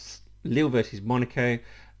it's Lille versus Monaco,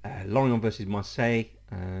 Lorient versus Marseille,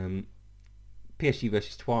 PSG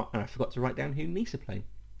versus Troyes, and I forgot to write down who Nice are playing.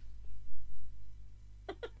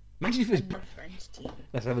 Imagine if it was... French team.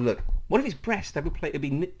 Let's have a look. What if it's Brest? They would play. It'd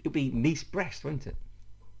be Nice-Brest, wouldn't it?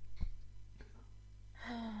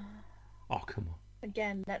 Oh, come on.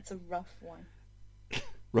 Again, that's a rough one.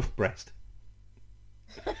 Rough Brest.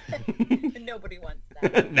 Nobody wants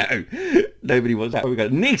that. No, nobody wants that. We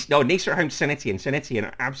got Nice. No, Nice are at home to Saint Etienne. Saint Etienne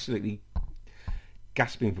are absolutely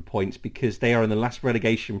gasping for points because they are in the last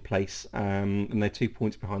relegation place, and they're 2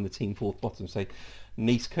 points behind the team 4th bottom. So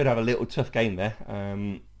Nice could have a little tough game there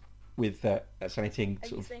with Saint Etienne. Are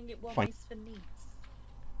you saying it won't be for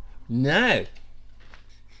Nice?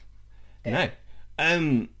 No.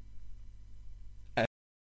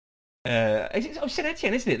 It's Saint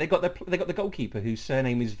Etienne, isn't it? They got the goalkeeper whose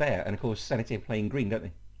surname is Ver, and of course Saint Etienne playing green, don't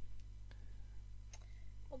they?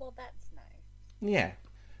 Oh, well, that's nice. Yeah,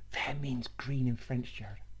 Ver means green in French,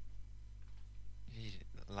 Jared.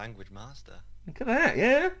 Language master. Look at that,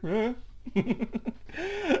 yeah.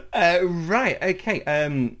 Right, okay.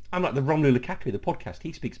 I'm like the Romelu Lukaku of the podcast.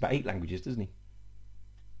 He speaks about 8 languages, doesn't he?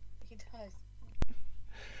 He does.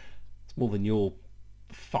 It's more than your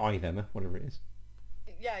 5, Emma, whatever it is.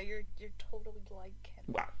 Yeah, you're totally like him.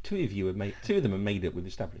 Well, 2 of them are made it. We've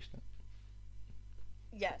established that.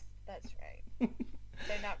 Yes, that's right.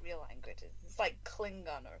 They're not real languages. It's like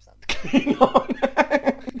Klingon or something.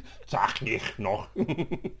 Sag nicht noch.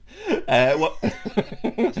 What?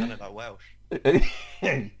 That sounded like Welsh.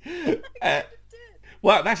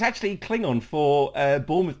 Well, that's actually Klingon for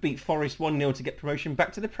Bournemouth beat Forest 1-0 to get promotion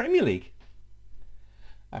back to the Premier League.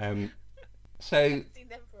 So I've seen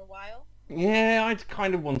them for a while. yeah, I'd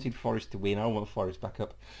kind of wanted Forest to win. I want Forest back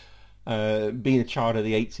up. Being a child of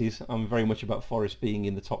the 80s, I'm very much about Forest being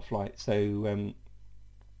in the top flight. So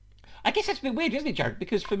I guess that's a bit weird, isn't it, Jared?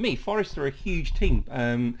 Because for me, Forest are a huge team.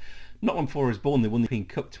 Not when Forest was born, they won the European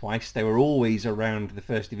Cup twice. They were always around the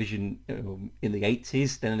first division in the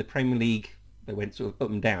 80s. Then in the Premier League, they went sort of up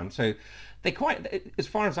and down. So they're quite, as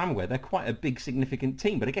far as I'm aware, they're quite a big, significant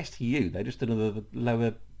team. But I guess to you, they're just another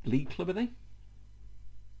lower league club, are they?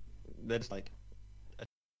 They're just like a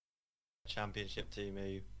championship team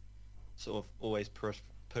who sort of always push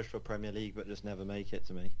for Premier League, but just never make it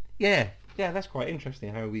to me. Yeah, that's quite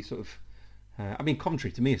interesting how we sort of... I mean,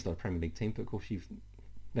 Coventry to me is not a Premier League team, but of course you've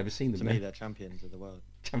never seen them. To me, they're champions of the world.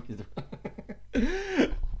 Champions of the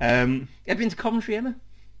world. Have you been to Coventry, Emma?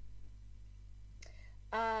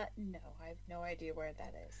 No, I have no idea where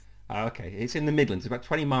that is. Oh, okay, it's in the Midlands, about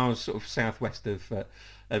 20 miles sort of southwest of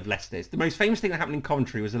Leicester. It's the most famous thing that happened in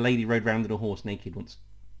Coventry was a lady rode round on a horse naked once.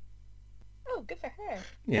 Oh, good for her.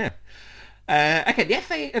 Yeah. Okay, the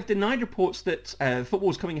FA have denied reports that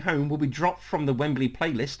Football's Coming Home will be dropped from the Wembley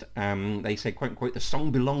playlist. They say, quote unquote, the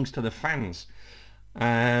song belongs to the fans.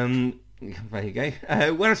 There you go.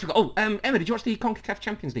 Where else have we got? Oh, Emma, did you watch the CONCACAF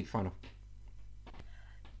Champions League final?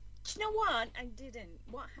 Do you know what? I didn't.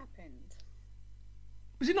 What happened?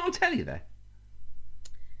 Was it not on telly there?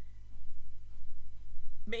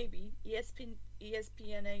 Maybe.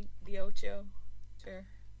 ESPN, the Ocho. Sure.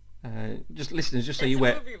 Just listeners, just so That's you're a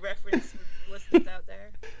aware. movie reference for listeners out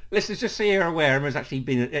there. Listeners, just so you're aware, Emma's actually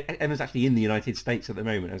in the United States at the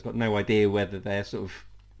moment. Has got no idea whether their sort of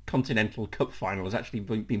Continental Cup final has actually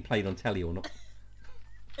been played on telly or not.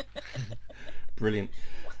 Brilliant.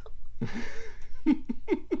 I'm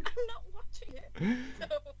not watching it, so I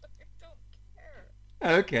don't care.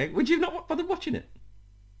 Okay, would you not bother watching it?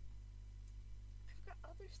 I've got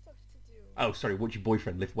other stuff to do. Oh, sorry. Watch your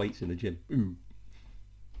boyfriend lift weights in the gym. Ooh.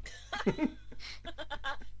 You're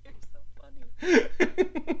so funny.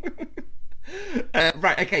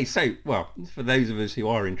 Right, okay, so, well, for those of us who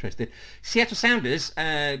are interested, Seattle Sounders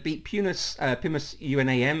beat Pumas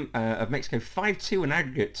UNAM of Mexico 5-2 in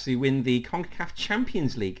aggregate to win the CONCACAF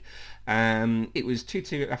Champions League. It was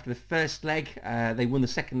 2-2 after the first leg. They won the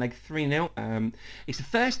second leg 3-0. It's the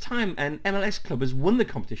first time an MLS club has won the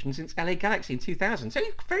competition since LA Galaxy in 2000. So it's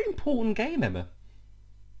a very important game, Emma.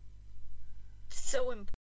 So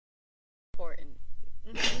important.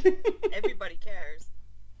 Everybody cares.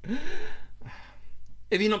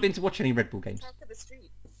 Have you not been to watch any Red Bull games? Talk to the streets.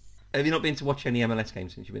 Have you not been to watch any MLS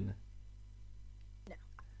games since you've been there? No.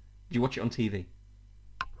 Do you watch it on TV?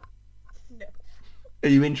 No. Are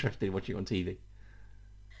you interested in watching it on TV?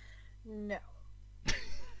 No.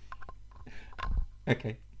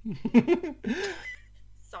 Okay.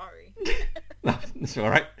 Sorry. That's all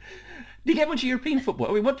right. Do you get much European football?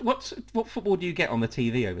 I mean, what football do you get on the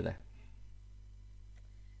TV over there?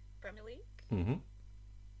 Premier League. Mm-hmm.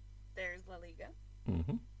 There's La Liga.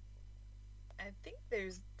 Mm-hmm. I think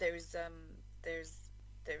there's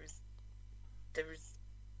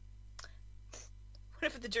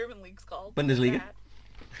whatever the German league's called. Bundesliga? That.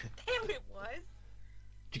 Damn, it was.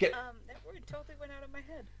 Do you get That word totally went out of my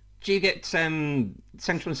head. Do you get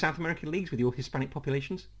Central and South American leagues with your Hispanic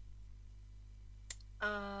populations?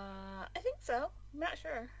 I think so. I'm not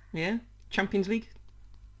sure. Yeah? Champions League?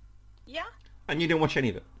 Yeah. And you don't watch any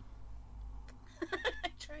of it? I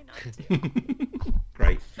try not to.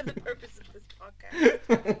 Great. For the purpose of this podcast.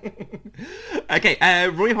 Okay,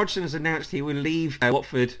 Roy Hodgson has announced he will leave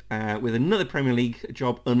Watford with another Premier League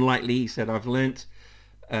job. Unlikely, he said, I've earned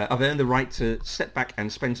the right to step back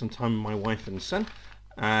and spend some time with my wife and son.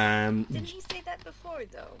 Didn't he say that before,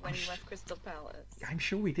 though, when he left Crystal Palace? I'm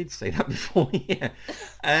sure we did say that before, yeah.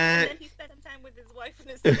 And then he spent some time with his wife and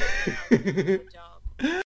his son. Good job.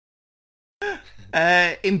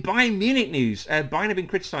 In Bayern Munich news, Bayern have been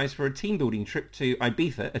criticised for a team-building trip to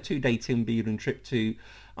Ibiza, a 2-day team-building trip to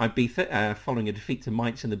Ibiza, following a defeat to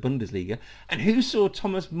Mainz in the Bundesliga. And who saw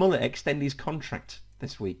Thomas Muller extend his contract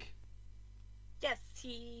this week? Yes,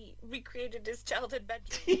 he recreated his childhood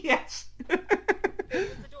bedroom. Yes. It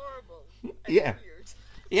was adorable. And Yeah. weird.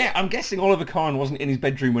 Yeah, I'm guessing Oliver Kahn wasn't in his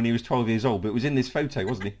bedroom when he was 12 years old, but it was in this photo,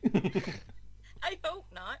 wasn't he? I hope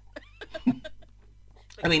not.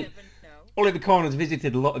 I mean, Oliver Kahn has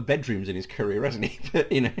visited a lot of bedrooms in his career, hasn't he? But,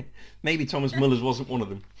 you know, maybe Thomas Muller's wasn't one of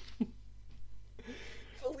them.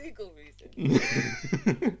 For legal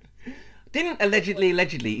reasons. Didn't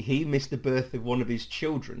allegedly he missed the birth of one of his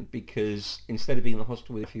children because instead of being in the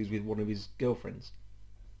hospital with, he was with one of his girlfriends?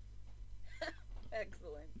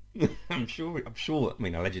 Excellent. I'm sure. I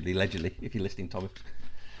mean, allegedly, if you're listening, Thomas.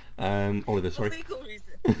 Oliver, For sorry. legal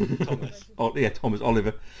reasons. Thomas. Thomas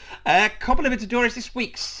Oliver. Couple of Libertadores this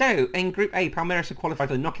week. So, in Group A, Palmeiras have qualified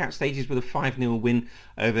for the knockout stages with a 5-0 win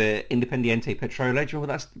over Independiente Petrolero. Do you know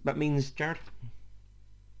what that means, Jared?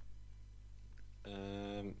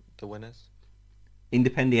 The winners.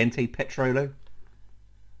 Independiente Petrolero.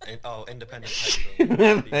 Independent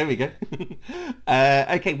Petrol. There we go.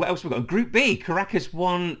 Okay, what else have we got? Group B, Caracas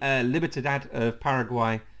 1, Libertad of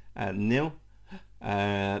Paraguay 0.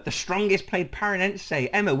 The strongest played Paranense.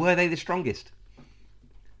 Emma, were they the strongest?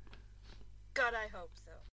 God, I hope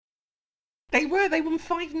so. They were. They won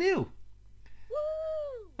 5-0. Woo!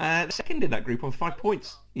 Second in that group on 5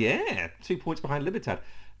 points. Yeah, 2 points behind Libertad.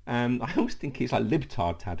 I always think it's like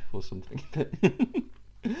Libtard or something.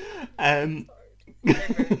 I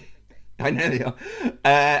know they are.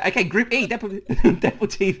 Okay, Group E,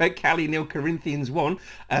 Deportivo Cali 0, Corinthians 1.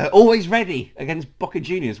 Always ready against Boca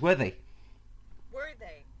Juniors, were they? Were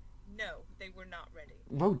they? No, they were not ready.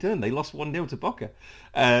 Well done. They lost 1-0 to Boca.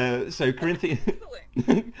 So Corinthians...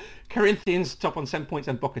 Excellent. Corinthians top on 7 points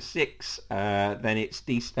and Boca 6. Then it's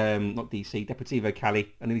not DC, Deportivo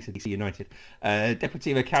Cali. I nearly said DC United.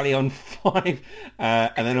 Deportivo Cali on 5,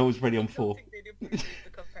 and then Always Ready on 4. I don't think they do the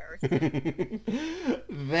comparison.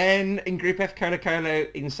 Then in Group F, Colo Colo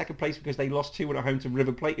in second place because they lost 2-1 at home to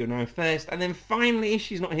River Plate, who are now first. And then finally,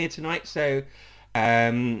 she's not here tonight, so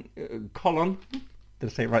Colon. Did I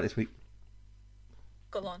say it right this week?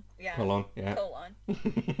 Colon, yeah. Colon, yeah. Colon.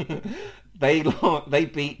 They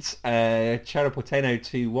beat Cerro Porteño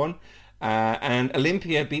 2-1, and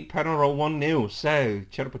Olympia beat Penarol 1-0. So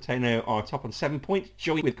Cerro Porteño are top on 7 points,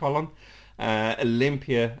 joint with Colon.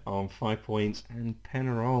 Olympia on 5 points, and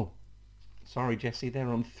Penarol, sorry Jesse, they're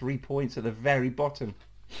on 3 points at the very bottom.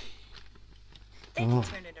 They can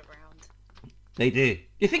turn it around. They do.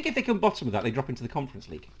 You think if they come bottom of that, they drop into the Conference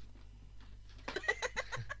League? God,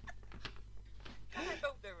 I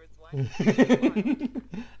hope there was one.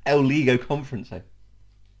 El Ligo Conference, eh?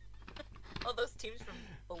 All those teams from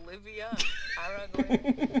Bolivia and Paraguay.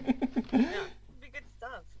 Yeah, it'd be good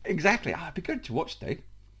stuff. Exactly. It'd be good to watch, though.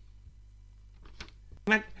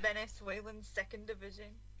 Venezuelan second division.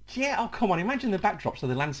 Yeah, oh come on, imagine the backdrops of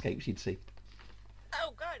the landscapes you'd see.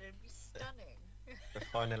 Oh god, it'd be stunning. The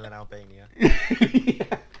final in Albania.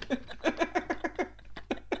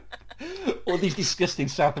 All these disgusting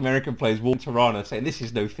South American players walk to Tirana saying this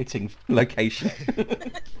is no fitting location.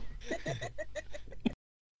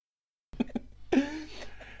 Yeah,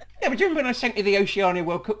 but do you remember when I sent you the Oceania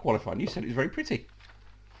World Cup qualifying? You said it was very pretty.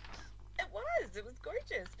 It was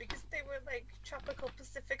gorgeous because they were like tropical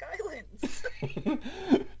Pacific islands.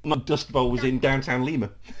 Not Dust Bowl was in downtown Lima.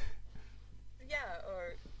 Yeah,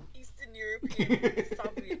 or Eastern European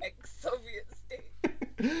ex-Soviet state.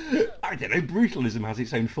 I don't know, brutalism has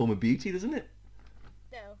its own form of beauty, doesn't it?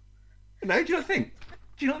 No. No, do you not think?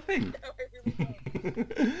 Do you not think? No, I really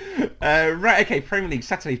don't. Right, okay, Premier League,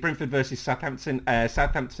 Saturday, Brentford versus Southampton.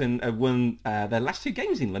 Southampton won their last 2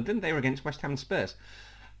 games in London. They were against West Ham and Spurs.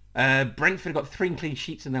 Brentford got 3 clean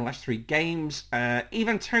sheets in their last 3 games.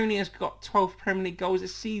 Ivan Toney has got 12 Premier League goals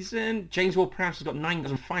this season. James Ward-Prowse has got 9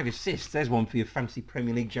 goals and 5 assists. There's one for your fancy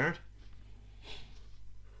Premier League, Jared.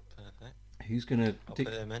 Perfect. Who's gonna? I'll put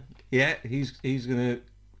him in. Yeah, he's gonna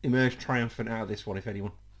emerge triumphant out of this one, if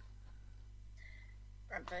anyone.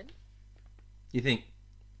 Brentford. You think?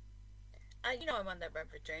 You know I'm on that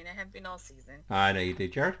Brentford train. I have been all season. I know you do,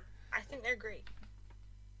 Jared. I think they're great.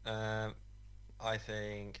 I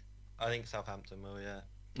think Southampton will, yeah.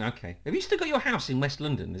 Okay. Have you still got your house in West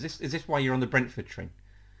London? Is this why you're on the Brentford train?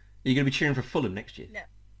 Are you going to be cheering for Fulham next year?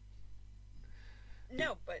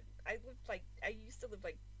 No, but I used to live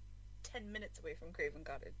like 10 minutes away from Craven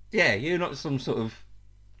Cottage. Yeah, you're not some sort of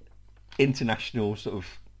international sort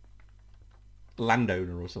of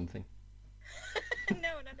landowner or something.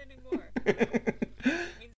 No, not anymore.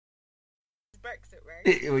 It means Brexit,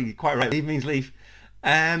 right? Well, you're quite right. Leave means leave.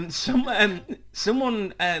 Someone. So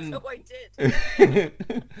I did.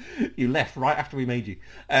 You left right after we made you.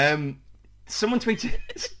 Someone tweeted.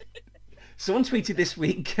 Someone tweeted this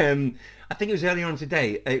week. I think it was earlier on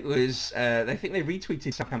today. It was. I think they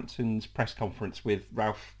retweeted Southampton's press conference with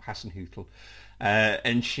Ralph Hasenhüttl,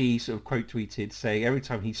 and she sort of quote tweeted saying, "Every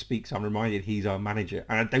time he speaks, I'm reminded he's our manager,"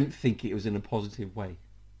 and I don't think it was in a positive way.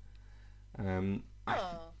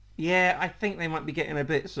 Yeah, I think they might be getting a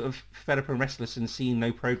bit sort of fed up and restless and seeing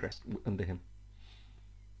no progress under him.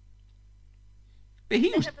 But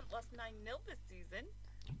he was... haven't lost 9-0 this season.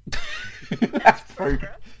 That's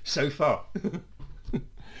progress so far.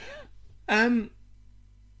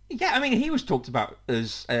 Yeah, I mean, he was talked about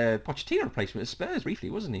as Pochettino replacement at Spurs briefly,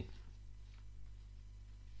 wasn't he?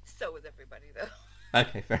 So was everybody, though.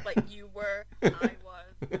 Okay, fair. Like, you were, I was.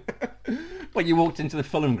 Well, you walked into the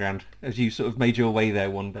Fulham ground as you sort of made your way there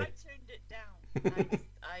one I day. turned it down.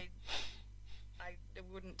 I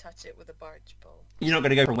wouldn't touch it with a barge pole. You're not going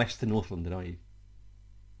to go from West to North London, are you?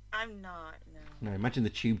 I'm not, no. No, imagine the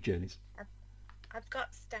tube journeys. I've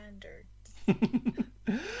got standards.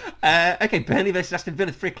 Okay, Burnley versus Aston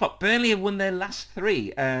Villa, 3 o'clock. Burnley have won their last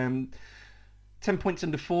 3. 10 points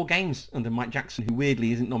under 4 games under Mike Jackson, who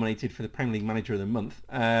weirdly isn't nominated for the Premier League Manager of the Month.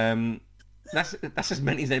 That's as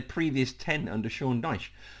many as their previous 10 under Sean Dyche.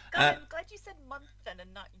 God, I'm glad you said month then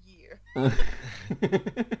and not year.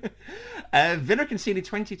 Villa conceded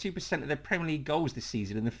 22% of their Premier League goals this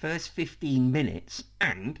season in the first 15 minutes,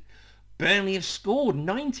 and Burnley have scored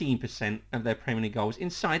 19% of their Premier League goals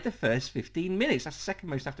inside the first 15 minutes. That's the second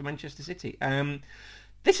most after Manchester City.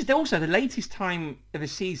 This is also the latest time of the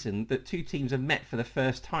season that 2 teams have met for the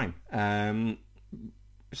first time.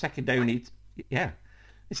 Second only, yeah.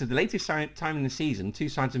 This is the latest time in the season 2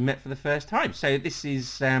 sides have met for the first time. So this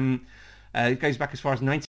is it goes back as far as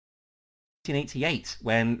 1988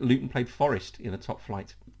 when Luton played Forest in the top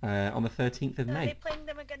flight on the 13th of Are May. they playing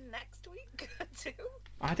them again next week, too?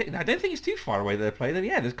 I don't think it's too far away that they're playing them.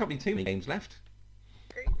 Yeah, there's probably too many games left.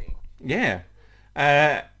 Crazy. Yeah.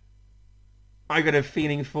 I got a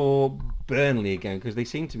feeling for Burnley again because they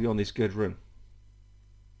seem to be on this good run.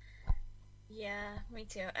 Yeah, me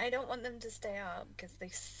too. I don't want them to stay up because they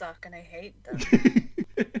suck and I hate them.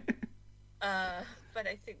 But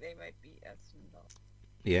I think they might beat Aston Villa.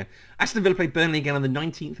 Yeah. Aston Villa played Burnley again on the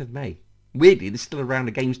 19th of May. Weirdly, there's still a round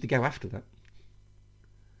of games to go after that.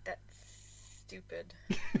 That's stupid.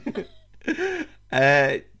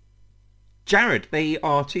 Jared, they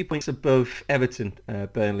are 2 points above Everton,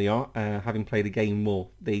 Burnley are, having played a game more.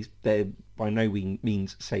 They're by no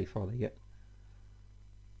means safe, are they yet?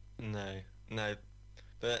 No.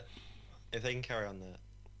 But if they can carry on the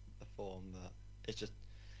form, that it's just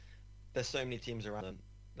there's so many teams around them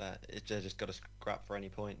that they're just got to scrap for any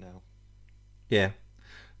point now. Yeah,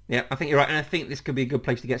 I think you're right, and I think this could be a good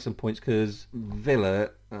place to get some points because Villa,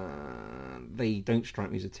 they don't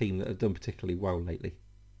strike me as a team that have done particularly well lately.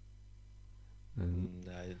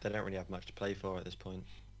 No, they don't really have much to play for at this point.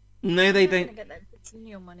 No, they I'm not don't. going to get that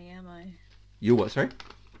Coutinho money, am I? You what, sorry?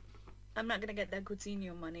 I'm not going to get that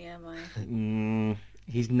Coutinho money, am I?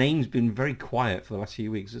 His name's been very quiet for the last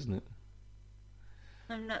few weeks, hasn't it?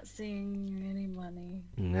 I'm not seeing any money.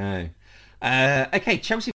 No. Okay,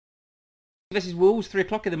 Chelsea versus Wolves, 3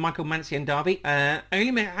 o'clock in the Michael Mancienne derby.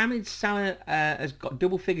 Only Mohamed Salah has got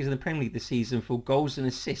double figures in the Premier League this season for goals and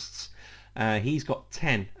assists. He's got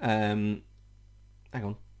 10. Hang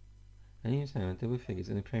on. Only Salah double figures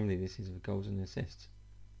in the Premier League this season for goals and assists.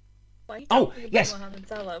 Oh, yes.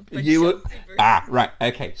 Right.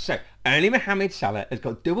 Okay. So only Mohamed Salah has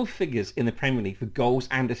got double figures in the Premier League for goals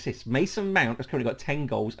and assists. Mason Mount has currently got 10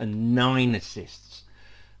 goals and 9 assists.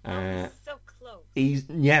 So close. He's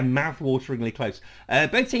mouth-wateringly close.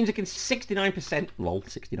 Both teams are 69%, lol,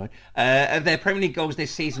 69, of their Premier League goals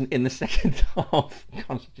this season in the second half.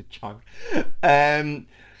 I'm such a child. Are you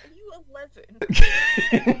 11?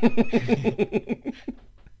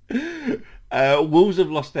 Wolves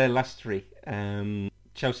have lost their last 3.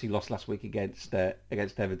 Chelsea lost last week against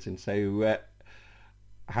Everton. So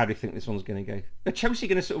how do you think this one's going to go? Are Chelsea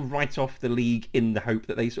going to sort of write off the league in the hope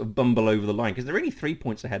that they sort of bumble over the line? Because they're only 3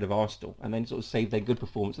 points ahead of Arsenal and then sort of save their good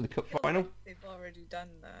performance in the cup final. They've already done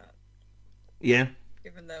that. Yeah.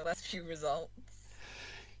 Given their last few results.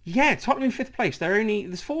 Yeah, Tottenham in 5th place.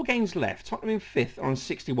 There's 4 games left. Tottenham in 5th are on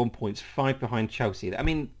 61 points, 5 behind Chelsea. I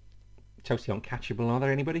mean, Chelsea aren't catchable, are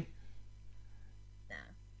there, anybody?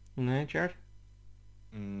 No, Jared?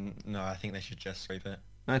 No, I think they should just scrape it.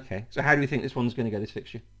 Okay, so how do we think this one's going to go, this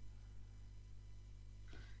fixture?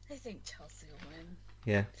 I think Chelsea will win.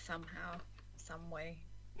 Yeah. Somehow, some way.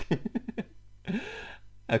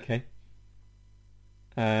 Okay.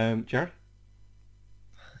 Jared?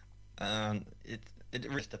 It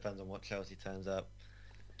really depends on what Chelsea turns up.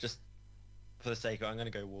 Just for the sake of it, I'm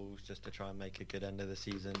going to go Wolves just to try and make a good end of the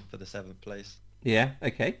season for the 7th place. Yeah,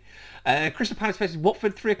 okay. Crystal Palace versus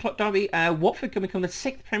Watford, 3 o'clock derby. Watford can become the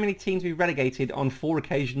 6th Premier League team to be relegated on 4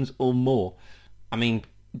 occasions or more. I mean,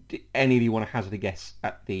 do any of you want to hazard a guess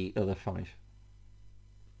at the other 5?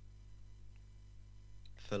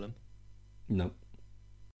 Fulham? No.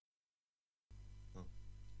 Oh.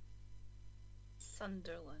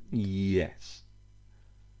 Sunderland. Yes.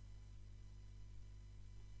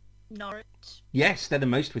 Norwich. Yes, they're the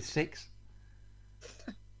most with 6.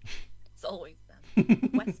 It's always them.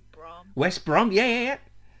 West Brom. West Brom, yeah.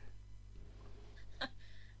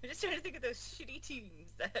 just trying to think of those shitty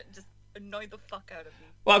teams that just annoy the fuck out of me.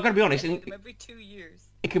 Well, I've got to be honest. I see them every 2 years.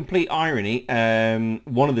 In complete irony,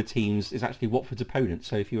 one of the teams is actually Watford's opponent.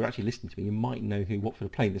 So if you were actually listening to me, you might know who Watford are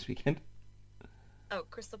playing this weekend. Oh,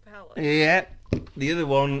 Crystal Palace. Yeah. The other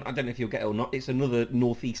one, I don't know if you'll get it or not. It's another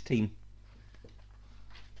northeast team.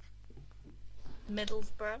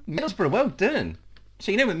 Middlesbrough. Middlesbrough, well done.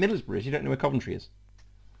 So you know where Middlesbrough is. You don't know where Coventry is.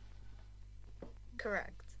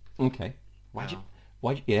 Correct. Okay.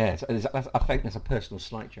 Yeah, I think there's a personal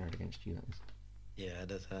slight, Jared, against you. That is. Yeah, it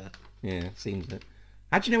does hurt. Yeah, it seems that.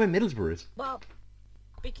 How do you know where Middlesbrough is? Well,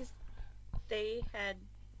 because they had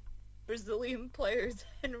Brazilian players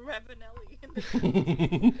and Ravanelli in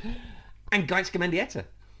the And Gaizka Mendieta.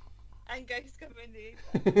 and guys come in the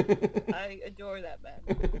I adore that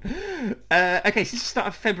man. Okay, since the start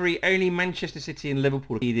of February, only Manchester City and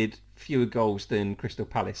Liverpool have needed fewer goals than Crystal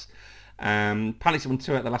Palace. Palace won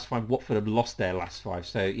 2 out of the last 5. Watford have lost their last 5.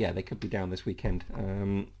 So, yeah, they could be down this weekend.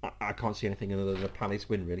 I can't see anything other than a Palace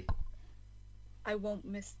win, really. I won't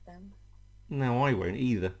miss them. No, I won't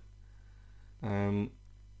either. And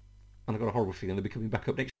I've got a horrible feeling they'll be coming back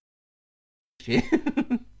up next year.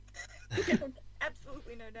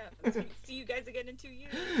 Absolutely no doubt. See you guys again in 2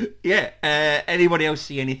 years. Yeah. Anybody else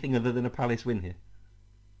see anything other than a Palace win here?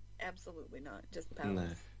 Absolutely not. Just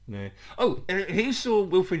Palace. No. Oh, who saw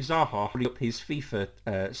Wilfried Zaha holding up his FIFA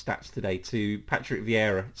stats today to Patrick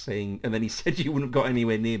Vieira, saying, and then he said you wouldn't have got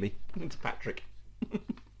anywhere near me. To Patrick.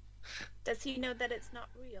 Does he know that it's not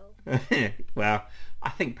real? Well, I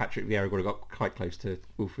think Patrick Vieira would have got quite close to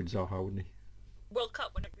Wilfried Zaha, wouldn't he? World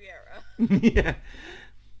Cup winner Vieira. Yeah.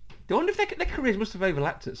 I wonder if their careers must have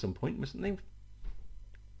overlapped at some point, mustn't they?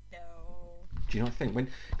 No. Do you not think when?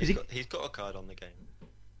 He's got a card on the game,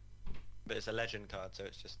 but it's a legend card, so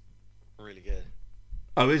it's just really good.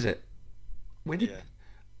 Oh, is it? When did? Yeah.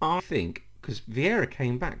 I think because Vieira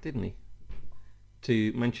came back, didn't he,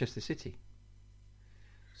 to Manchester City.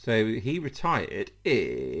 So he retired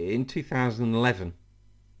in 2011.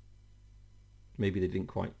 Maybe they didn't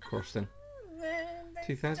quite cross then.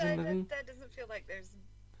 2011. That doesn't feel like there's...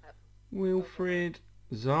 Wilfried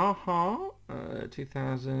Zaha,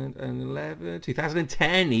 2011,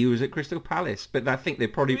 2010. He was at Crystal Palace, but I think they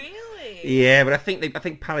probably... Really? Yeah, but I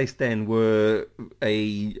think Palace then were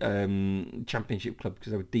a championship club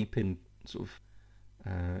because they were deep in sort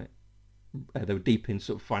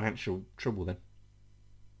of financial trouble then.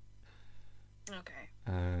 Okay.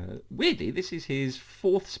 Weirdly, this is his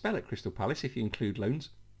 4th spell at Crystal Palace, if you include loans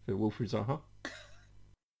for Wilfried Zaha.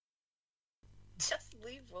 Just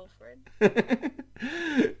leave Wilfried.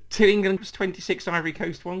 2 England's 26 Ivory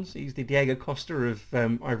Coast ones. He's the Diego Costa of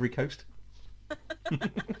Ivory Coast. Diego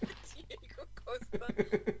Costa of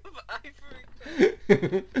Ivory Coast.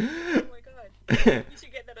 Oh my god. You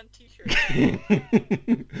should get that on t-shirt.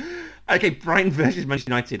 Okay, Brighton versus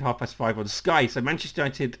Manchester United, 5:30 on Sky. So Manchester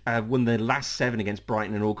United won their last 7 against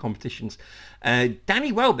Brighton in all competitions.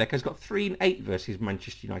 Danny Welbeck has got 3 and 8 versus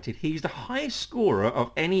Manchester United. He's the highest scorer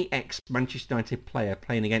of any ex-Manchester United player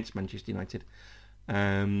playing against Manchester United.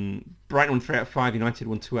 Brighton won 3 out of 5, United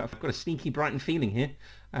won 2 out of 5. I've got a sneaky Brighton feeling here.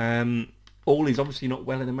 All is obviously not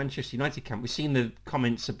well in the Manchester United camp. We've seen the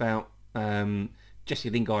comments about Jesse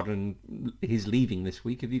Lingard and his leaving this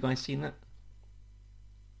week. Have you guys seen that?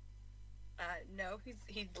 No,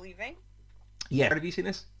 he's leaving. Yeah. Have you seen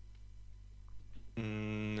this?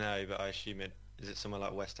 No, but I assume is it somewhere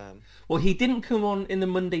like West Ham? Well, he didn't come on in the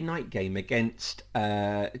Monday night game against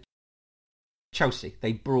Chelsea.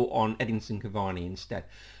 They brought on Edinson Cavani instead.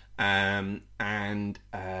 Was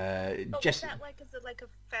that like a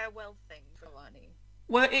farewell thing for Cavani?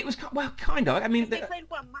 Well, it was kind of. I mean, they played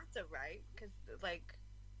Mata, right? Because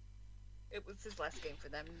it was his last game for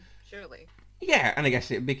them, surely. Yeah, and I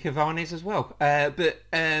guess it'd be Cavani's as well. But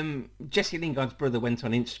Jesse Lingard's brother went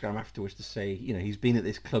on Instagram afterwards to say, he's been at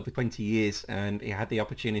this club for 20 years and he had the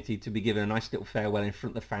opportunity to be given a nice little farewell in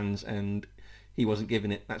front of the fans and he wasn't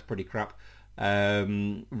given it. That's pretty crap.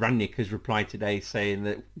 Rangnick has replied today saying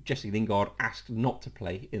that Jesse Lingard asked not to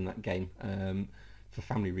play in that game for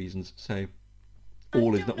family reasons. So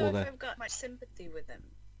all is not well there. I've got much sympathy with him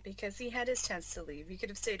because he had his chance to leave. He could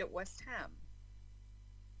have stayed at West Ham.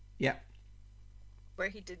 Yeah. Where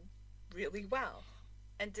he did really well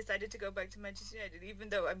and decided to go back to Manchester United, even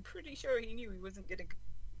though I'm pretty sure he knew he wasn't going to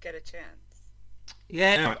get a chance.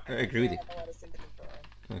 Yeah, no, I agree with you. I have a lot of sympathy for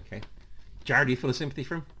him. Okay. Jared, are you full of sympathy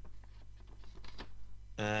for him?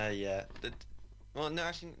 Yeah. No,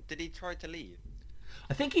 actually, did he try to leave?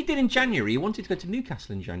 I think he did in January. He wanted to go to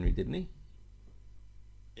Newcastle in January, didn't he?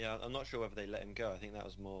 Yeah, I'm not sure whether they let him go. I think that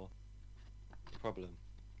was more the problem.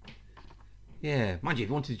 Yeah, mind you, if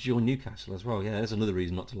you wanted to join Newcastle as well, yeah, there's another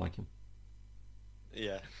reason not to like him.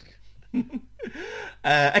 Yeah.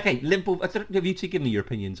 Okay, Liverpool. Have you two given me your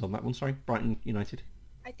opinions on that one? Sorry, Brighton United.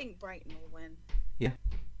 I think Brighton will win. Yeah.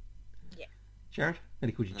 Yeah. Jared,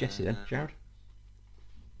 nearly called you Jesse then. Jared.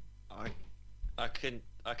 I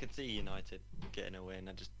could see United getting a win.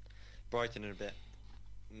 Brighton are a bit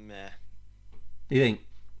meh. You think?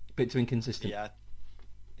 A bit too inconsistent. Yeah.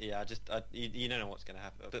 Yeah, you don't know what's going to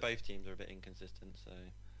happen. But both teams are a bit inconsistent, so...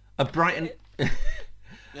 A Brighton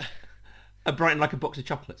like a box of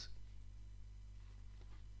chocolates.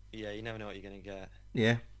 Yeah, you never know what you're going to get.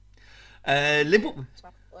 Yeah. Liverpool...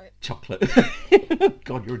 Chocolate. Chocolate.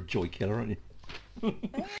 God, you're a joy killer, aren't you?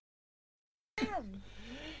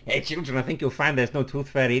 Hey, children, I think you'll find there's no tooth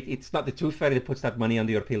fairy. It's not the tooth fairy that puts that money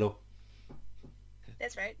under your pillow.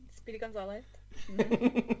 That's right. Speedy Gonzalez.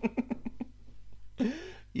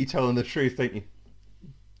 You tell them the truth, don't you?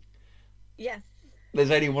 Yes.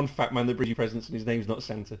 There's only one fat man that brings you presents, and his name's not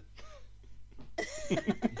Santa. And this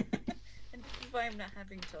is why I'm not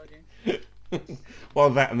having children. Well,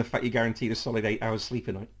 that and the fact you're guaranteed a solid 8 hours sleep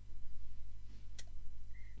a night.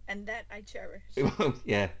 And that I cherish. Well,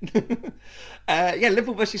 yeah. Yeah,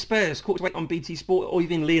 Liverpool versus Spurs. Caught to wait on BT Sport.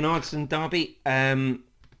 Oyvind Leonardsson derby. Oyvind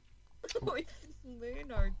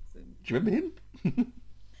Leonardsson. Do you remember him?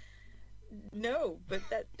 No, but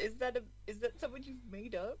is that someone you've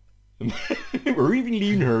made up? Oyvind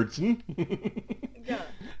Leonardsson. Yeah.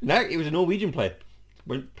 No, he was a Norwegian player.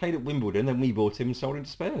 Played at Wimbledon, then we bought him and sold him to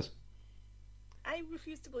Spurs. I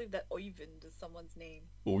refuse to believe that Oyvind is someone's name.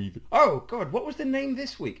 Oyvind. Oh God, what was the name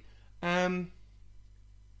this week? There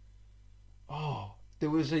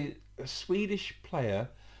was a Swedish player,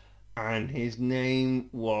 and his name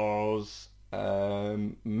was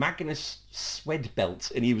Magnus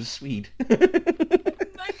Swedbelt, and he was Swede. Magnus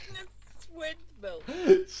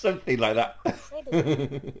Swedbelt. Something like that.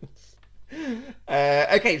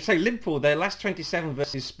 Okay, so Liverpool, their last 27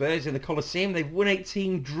 versus Spurs in the Coliseum. They've won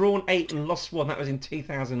 18, drawn 8 and lost 1. That was in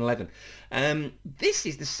 2011. This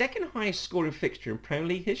is the second highest scoring fixture in Premier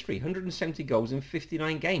League history, 170 goals in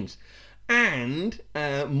 59 games. And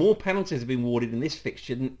more penalties have been awarded in this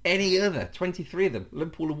fixture than any other, 23 of them.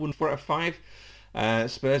 Liverpool have won 4 out of 5.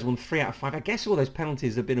 Spurs won 3 out of 5. I guess all those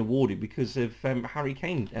penalties have been awarded because of Harry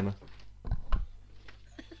Kane, Emma.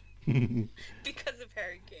 Because of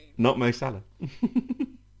Harry Kane. Not Mo Salah.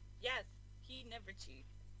 Yes, he never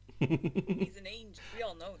cheats. He's an angel. We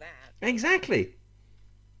all know that. Exactly.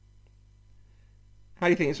 How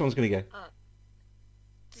do you think this one's going to go?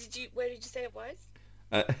 Where did you say it was?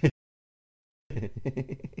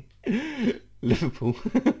 Liverpool.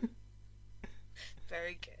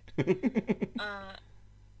 Very good.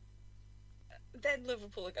 Then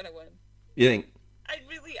Liverpool are gonna win. You think? I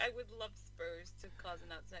would love Spurs to cause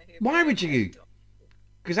an upset here. Why would you?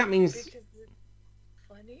 Because that means... Because it's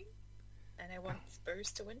funny, and I want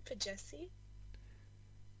Spurs to win for Jessie.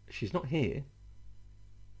 She's not here.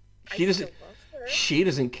 Still love her. She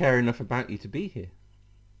doesn't care enough about you to be here.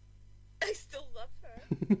 I still love her.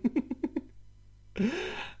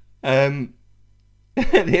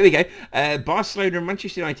 Here we go. Barcelona and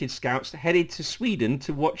Manchester United scouts headed to Sweden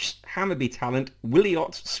to watch Hammarby talent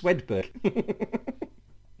Williot Swedberg.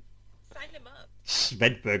 Sign him up.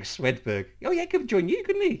 Swedberg. Oh yeah, could join you,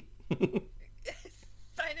 couldn't he?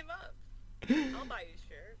 Sign him up. I'll buy you a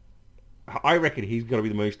shirt. I reckon he's got to be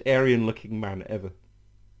the most Aryan-looking man ever.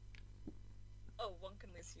 Oh, one can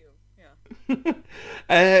miss you. Yeah.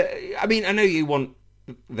 I mean, I know you want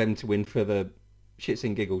them to win for the shits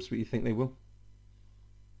and giggles, but you think they will?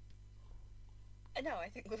 No, I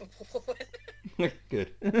think Liverpool will win.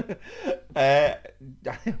 Good.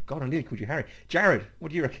 God, I nearly called you Harry. Jared,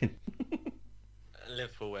 what do you reckon?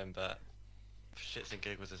 Liverpool win, but for shits and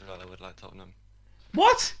giggles as well, I would like Tottenham.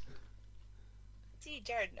 What? See,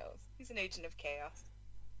 Jared knows. He's an agent of chaos.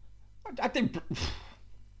 I didn't...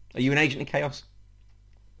 Are you an agent of chaos?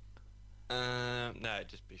 No, it'd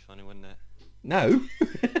just be funny, wouldn't it? No.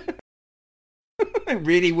 It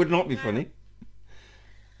really would not be funny.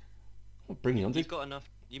 Well, bring it on. You've got enough.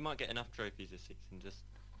 You might get enough trophies this season. Just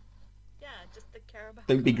the Carabao.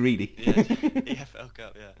 Don't be greedy. yeah, EFL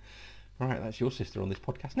Cup. Yeah. Right, that's your sister on this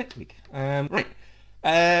podcast next week. Right.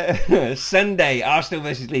 Sunday, Arsenal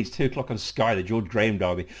versus Leeds, 2 o'clock on Sky, the George Graham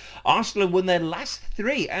derby. Arsenal won their last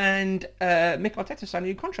 3, and Mikel Arteta signed a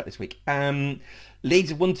new contract this week. Leeds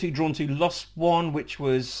have won 2, drawn 2, lost 1, which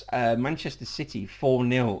was Manchester City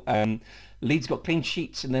 4-0. Leeds got clean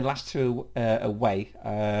sheets in their last 2 away,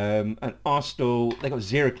 and Arsenal, they got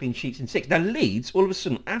 0 clean sheets in 6. Now Leeds, all of a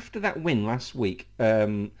sudden, after that win last week,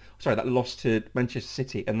 that loss to Manchester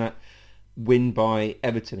City, and that win by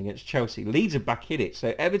Everton against Chelsea. Leeds are back in it.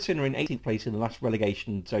 So Everton are in 18th place in the last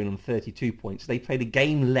relegation zone on 32 points. They played a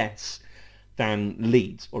game less than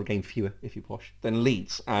Leeds, or a game fewer, if you posh, than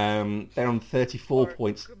Leeds. They're on 34 Or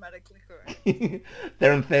points. Grammatically correct.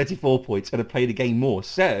 They're on 34 points and have played a game more.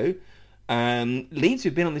 So Leeds,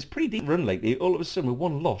 who've been on this pretty deep run lately, all of a sudden with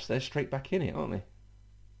one loss, they're straight back in it, aren't they?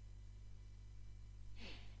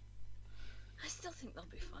 I still think they'll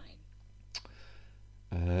be fine.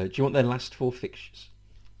 Do you want their last 4 fixtures?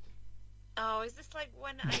 Oh, is this like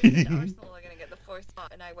when I said Arsenal are going to get the 4th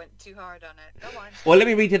spot and I went too hard on it? Go on. Well, let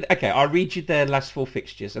me read it. Okay, I'll read you their last 4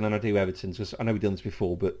 fixtures, and then I'll do Everton's, because I know we've done this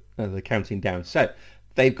before, but they're counting down. So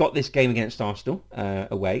they've got this game against Arsenal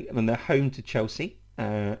away, and then they're home to Chelsea,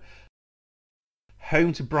 home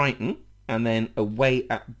to Brighton, and then away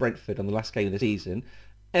at Brentford on the last game of the season.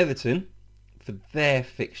 Everton, for their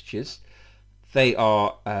fixtures, they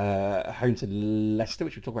are home to Leicester,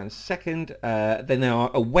 which we'll talk about in a second. Then they are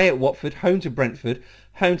away at Watford, home to Brentford,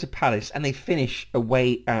 home to Palace, and they finish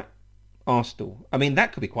away at Arsenal. I mean,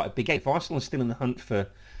 that could be quite a big game. If Arsenal are still in the hunt for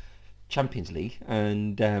Champions League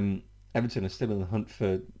and Everton are still in the hunt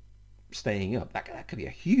for staying up, that could be a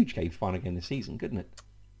huge game final game this season, couldn't it?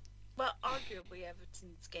 Well, arguably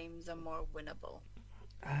Everton's games are more winnable.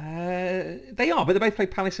 They are, but they both play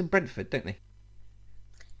Palace and Brentford, don't they?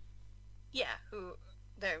 Yeah,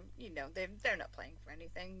 they're not playing for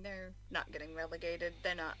anything. They're not getting relegated.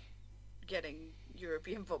 They're not getting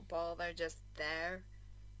European football. They're just there.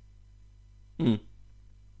 Hmm.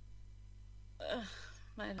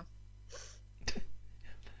 I don't know.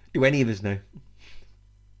 Do any of us know?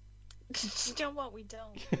 You know what? We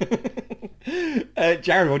don't.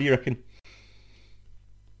 Jared, what do you reckon?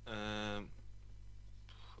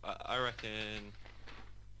 I reckon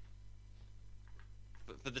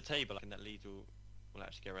for the table, I think that Leeds will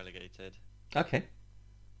actually get relegated. Okay.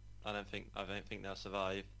 I don't think they'll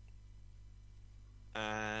survive.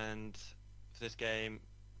 And for this game,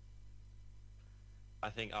 I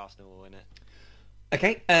think Arsenal will win it.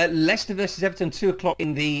 Okay, Leicester versus Everton, 2 o'clock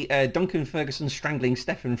in the Duncan Ferguson strangling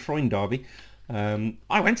Stefan Freund derby.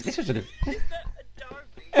 I went to this. Was a Is that a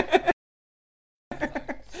derby?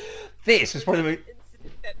 this is probably the most.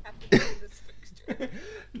 Incident that happened in this fixture.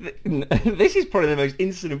 This is probably the most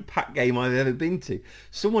incident-packed game I've ever been to.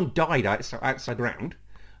 Someone died outside the ground.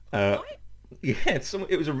 What? Yeah,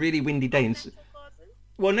 it was a really windy day. Mental causes?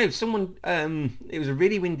 Well, no, someone. It was a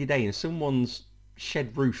really windy day, and someone's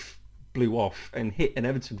shed roof blew off and hit an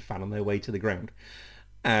Everton fan on their way to the ground.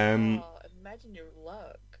 Imagine your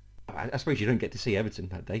luck. I suppose you don't get to see Everton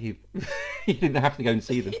that day. You didn't have to go and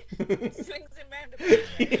see them. Swings and roundabouts.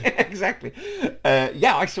 Yeah, exactly.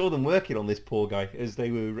 Yeah, I saw them working on this poor guy as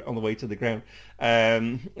they were on the way to the ground.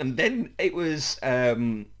 And then it was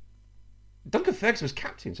Duncan Ferguson was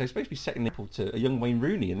captain, so he's supposed to be setting the example to a young Wayne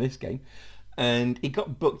Rooney in this game, and he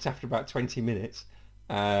got booked after about 20 minutes.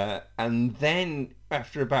 And then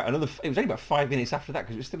after about it was only about 5 minutes after that,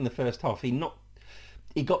 because it was still in the first half, he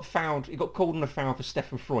got fouled. He got called on a foul for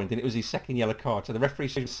Stefan Freund, and it was his second yellow card. So the referee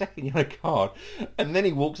shows his second yellow card, and then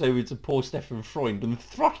he walks over to poor Stefan Freund and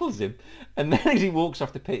throttles him. And then as he walks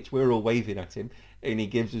off the pitch, we're all waving at him, and he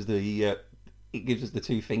gives us the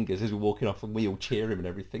 2 fingers as we're walking off, and we all cheer him and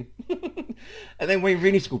everything. And then Wayne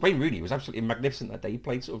Rooney scored. Wayne Rooney was absolutely magnificent that day. He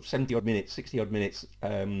played sort of 70-odd minutes, 60-odd minutes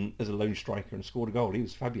as a lone striker and scored a goal. He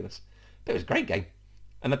was fabulous. But it was a great game.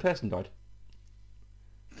 And the person died.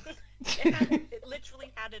 It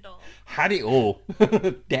literally had it all. Had it all.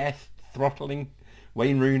 Death, throttling,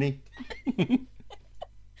 Wayne Rooney. These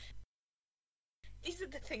are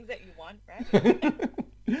the things that you want, right?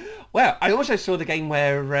 Well, I also saw the game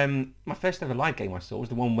where my first ever live game I saw was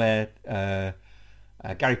the one where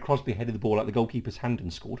Gary Crosby headed the ball out the goalkeeper's hand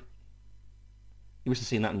and scored. You must have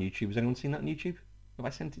seen that on YouTube. Has anyone seen that on YouTube? Have I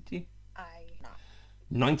sent it to you?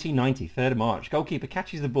 1990, 3rd of March. Goalkeeper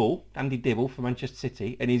catches the ball, Andy Dibble for Manchester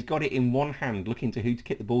City, and he's got it in one hand looking to who to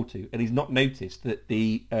kick the ball to, and he's not noticed that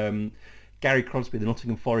the Gary Crosby, the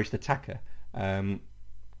Nottingham Forest attacker,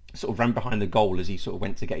 sort of ran behind the goal as he sort of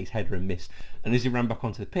went to get his header and missed. And as he ran back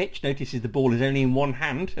onto the pitch, notices the ball is only in one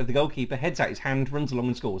hand of the goalkeeper, heads out his hand, runs along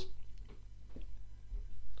and scores.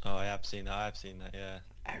 Oh, I have seen that, yeah.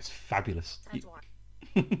 That was fabulous. That's why.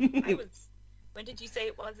 When did you say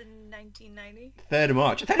it was in 1990? 3rd of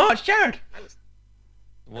March. 3rd of March, Jared!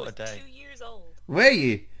 What a day. 2 years old. Were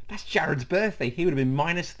you? That's Jared's birthday. He would have been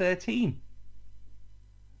minus 13.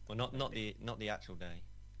 Well, not the actual day.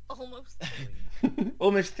 Almost 3.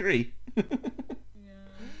 Almost 3. Yeah.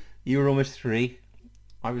 You were almost 3.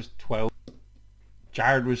 I was 12.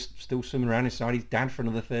 Jared was still swimming around inside his dad for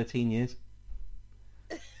another 13 years.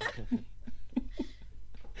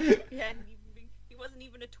 Yeah, and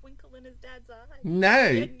Dad's eye.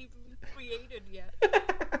 No. He hadn't even been created yet.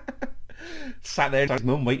 Sat there, his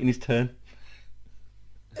mum waiting his turn.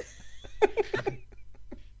 That's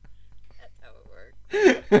how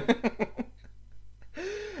it works.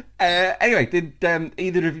 Anyway, did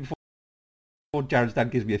either of you, before Jared's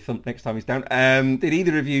dad gives me a thump next time he's down, did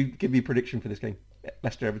either of you give me a prediction for this game?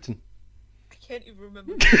 Leicester Everton. I can't even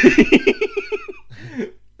remember.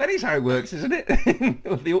 That is how it works, isn't it?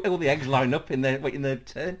 all the eggs line up in waiting their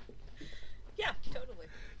turn. Yeah, totally.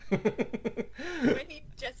 I need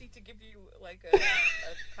Jesse to give you like a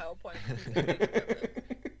PowerPoint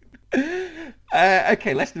presentation.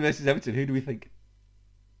 Okay, Leicester versus Everton. Who do we think?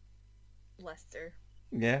 Leicester.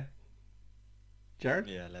 Yeah. Jared?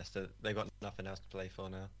 Yeah, Leicester. They've got nothing else to play for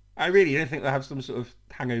now. I really don't think they'll have some sort of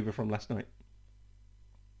hangover from last night.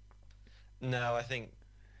 No, I think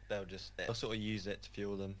they'll sort of use it to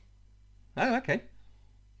fuel them. Oh, okay.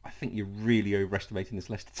 I think you're really overestimating this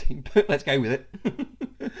Leicester team, but let's go with it.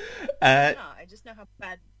 I just know how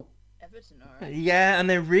bad Everton are. Yeah, and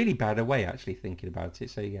they're really bad away, actually, thinking about it.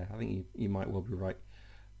 So, yeah, I think you might well be right.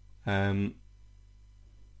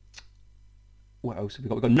 What else have we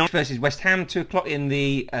got? We've got Norwich versus West Ham, 2 o'clock in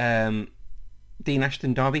the Dean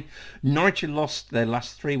Ashton derby. Norwich have lost their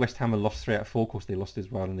last 3. West Ham have lost 3 out of 4. Of course, they lost as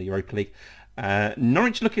well in the Europa League.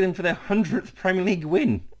 Norwich looking in for their 100th Premier League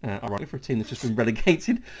win. Ironically, for a team that's just been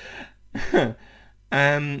relegated. Do you know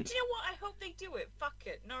what? I hope they do it. Fuck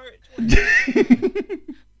it. Norwich wins.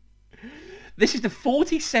 This is the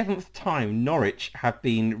 47th time Norwich have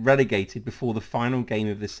been relegated before the final game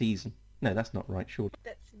of the season. No, that's not right, sure.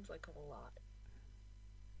 That seems like a lot.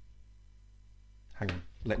 Hang on,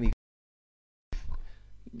 let me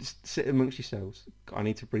just sit amongst yourselves. I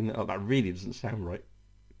need to bring that up. That really doesn't sound right.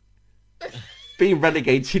 Being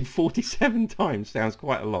relegated 47 times sounds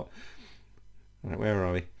quite a lot. Right, where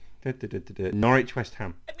are we? Norwich, West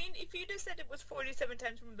Ham. I mean, if you just said it was 47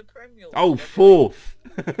 times from the Premier League. Oh, 4th.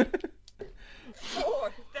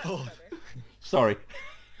 4. That's Fourth. better. Sorry. Where'd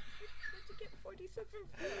you get 47 from?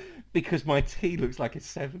 Because my T looks like a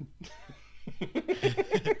 7.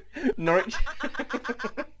 Norwich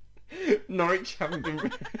haven't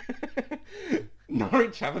been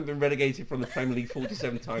Norwich haven't been relegated from the Premier League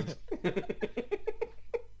 47 times.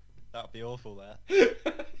 That'd be awful there. A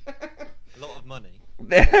lot of money.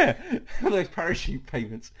 There, those parachute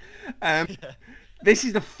payments. This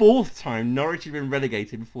is the 4th time Norwich have been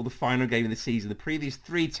relegated before the final game of the season. The previous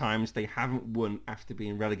 3 times they haven't won after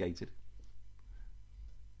being relegated.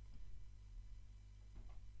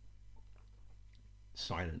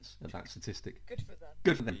 Silence at that statistic. Good for them.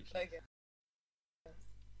 Good for them. Okay.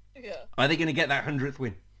 Yeah. Are they going to get that 100th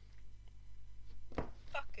win?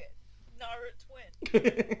 Fuck it. Norwich win.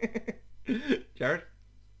 Jared?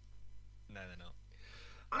 No, they're not.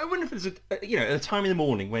 I wonder if there's at a time in the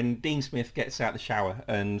morning when Dean Smith gets out of the shower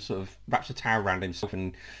and sort of wraps a towel around himself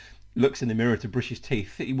and looks in the mirror to brush his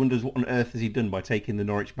teeth, he wonders what on earth has he done by taking the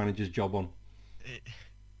Norwich manager's job on.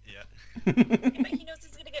 Yeah. But he knows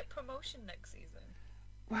he's going to get promotion next season.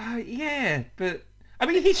 Well, yeah, but I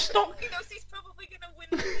mean, his stock. He knows he's probably going to win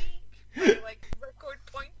the league by like record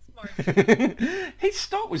points margin. His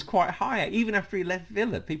stock was quite high even after he left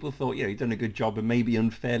Villa. People thought, he'd done a good job and maybe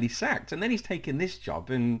unfairly sacked, and then he's taken this job,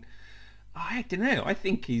 and I don't know. I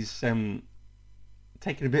think he's taken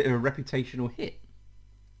a bit of a reputational hit.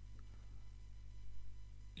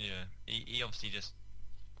 Yeah. He obviously just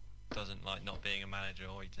doesn't like not being a manager,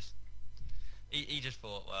 or he just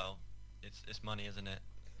thought, well, it's money, isn't it?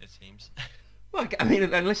 It seems. Well, I mean,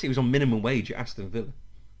 unless he was on minimum wage at Aston Villa.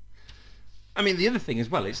 I mean, the other thing as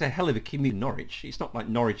well, it's a hell of a commute, Norwich. It's not like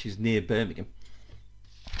Norwich is near Birmingham.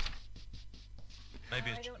 Maybe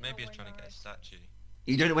I he's don't know trying to where get a Norwich- statue.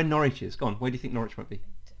 You don't know where Norwich is? Go on, where do you think Norwich might be?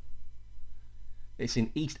 It's in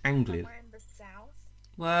East Anglia. Somewhere in the south?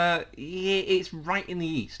 Well, yeah, it's right in the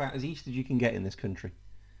east, about as east as you can get in this country,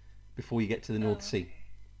 before you get to the North Sea. Okay.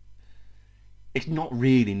 It's not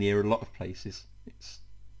really near a lot of places.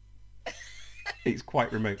 It's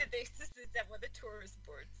quite remote. Did they, is that what the tourist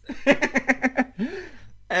board said?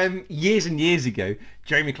 Years and years ago,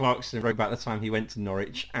 Jeremy Clarkson wrote about the time he went to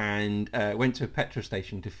Norwich and went to a petrol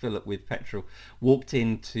station to fill up with petrol, walked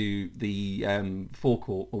into the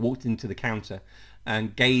forecourt, or walked into the counter,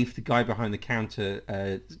 and gave the guy behind the counter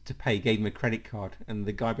to pay, gave him a credit card, and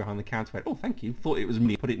the guy behind the counter went, "Oh, thank you," thought it was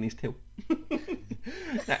me, put it in his till.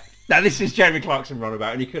 Now this is Jeremy Clarkson run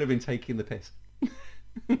about, and he could have been taking the piss.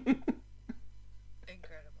 Incredible.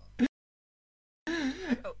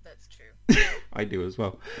 I hope that's true. I do as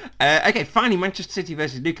well. Okay, finally, Manchester City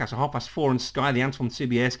versus Newcastle, 4:30 on Sky, the Antoine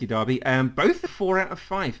Sobieski derby. Both 4 out of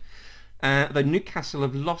 5. Though Newcastle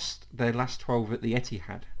have lost their last 12 at the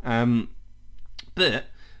Etihad. But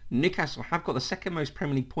Newcastle have got the second most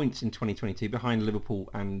Premier League points in 2022 behind Liverpool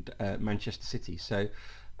and Manchester City. So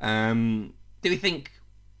do we think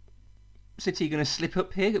City are going to slip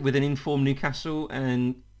up here with an informed Newcastle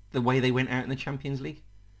and the way they went out in the Champions League?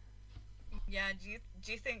 Yeah, do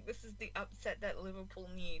you think this is the upset that Liverpool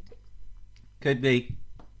need? Could be.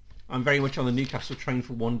 I'm very much on the Newcastle train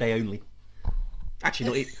for one day only.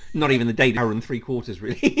 Actually, not even the day, hour and 3/4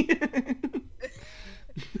 really.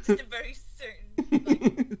 Just a very certain, like,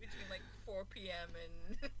 between like 4 p.m.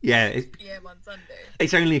 and 6 p.m. on Sunday.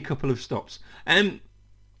 It's only a couple of stops.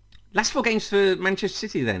 Last 4 games for Manchester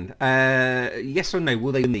City then. Yes or no,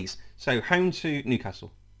 will they win these? So home to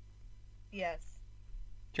Newcastle. Yes.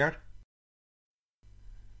 Jared?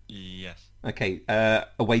 Yes. Okay,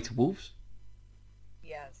 away to Wolves.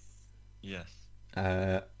 Yes. Yes.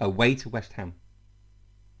 Away to West Ham.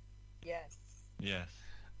 Yes. Yes.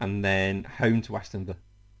 And then home to Aston Villa.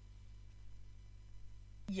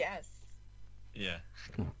 Yes. Yeah.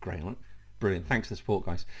 Oh, great. Brilliant. Thanks for the support,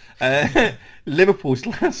 guys. Liverpool's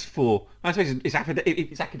last 4. I suppose it's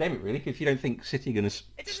academic, really, if you don't think City are going to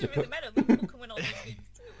It doesn't slip really up. matter. Liverpool can win all these games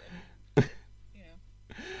too.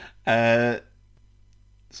 And,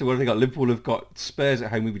 So what have they got? Liverpool have got Spurs at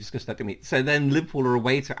home. We discussed that, didn't we? So then Liverpool are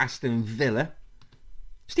away to Aston Villa.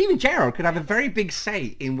 Steven Gerrard could have a very big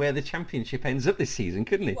say in where the championship ends up this season,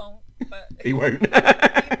 couldn't he? he won't. But He won't. he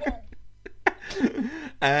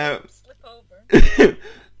won't. Slip over.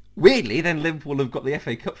 Weirdly, then Liverpool have got the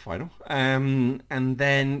FA Cup final. And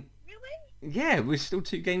then, Really? yeah, we're still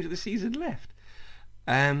 2 games of the season left.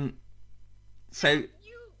 So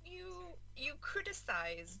You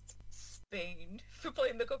criticized Spain for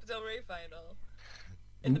playing the Copa del Rey final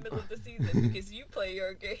in the middle of the season because you play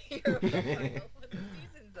your final when the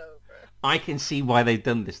season's over. I can see why they've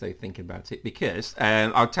done this, though, thinking about it, because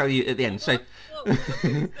I'll tell you at the end. So, What is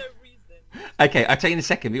the reason? okay, I'll tell you in a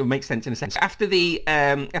second. It will make sense in a second. After the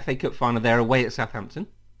FA Cup final, they're away at Southampton.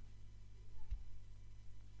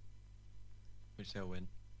 Which they'll win.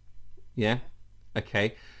 Yeah.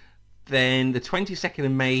 Okay. Then the 22nd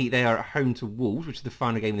of May, they are at home to Wolves, which is the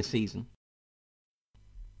final game of the season.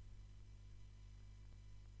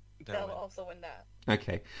 They'll also win that.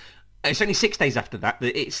 Okay. It's only 6 days after that.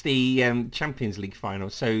 It's the Champions League final.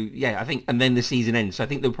 So, yeah, I think... And then the season ends. So I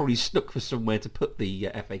think they're probably stuck for somewhere to put the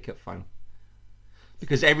FA Cup final.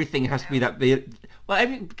 Because everything has to be that bit...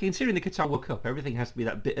 Well, considering the Qatar World Cup, everything has to be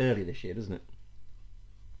that bit early this year, doesn't it?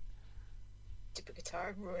 Stupid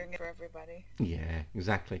guitar ruining it for everybody. Yeah,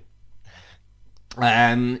 exactly.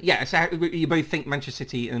 Yeah, so you both think Manchester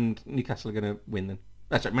City and Newcastle are going to win then?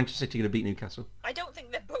 That's right, Manchester City are going to beat Newcastle. I don't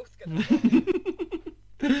think they're both going to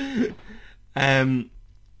win.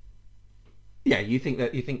 Yeah, you think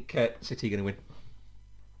City are going to win?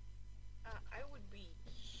 I would be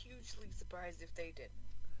hugely surprised if they didn't.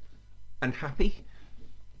 And happy?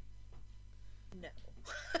 No.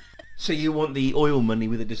 So you want the oil money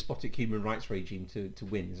with a despotic human rights regime to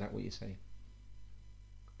win? Is that what you're saying?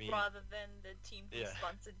 Rather than the team who's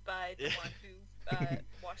sponsored by the one who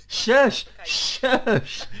washed the Shush! Okay.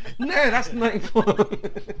 Shush! No, that's not important.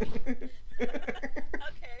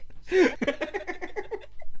 Okay.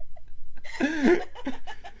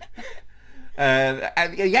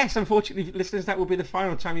 Yes, unfortunately, listeners, that will be the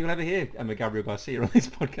final time you'll ever hear Emma Gabriel Garcia on this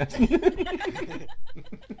podcast.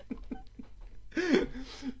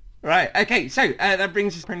 Right, okay, so that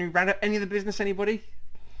brings us to a new roundup. Any other business, anybody?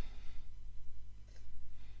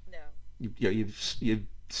 No. You've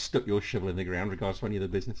stuck your shovel in the ground regards to any other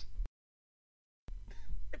business.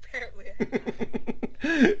 Apparently.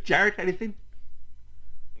 Jared, anything?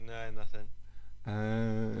 No, nothing.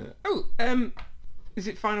 Is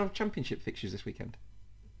it final championship fixtures this weekend?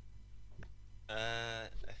 I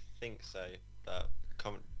think so, but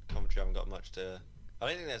commentary haven't got much to... I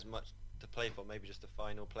don't think there's much to play for, maybe just a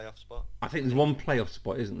final playoff spot. I think there's one playoff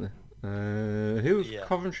spot, isn't there? Who have Yeah.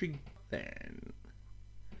 Coventry then?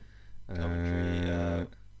 Coventry,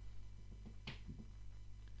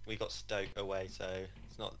 we got Stoke away, so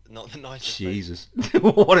it's not the nicest. Jesus.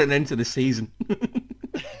 What an end to the season.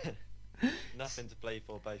 Nothing to play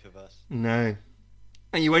for, both of us. No.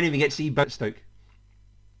 And you won't even get to see Stoke.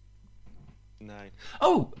 No.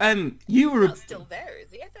 Oh, you were... He's not still there,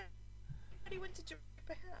 is he? I thought he went to Japan.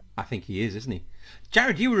 I think he is, isn't he?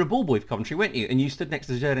 Jared, you were a ball boy for Coventry, weren't you? And you stood next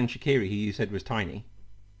to Xherdan Shaqiri, who you said was tiny.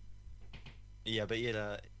 Yeah, but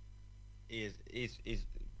he's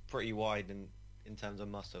pretty wide in terms of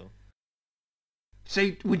muscle.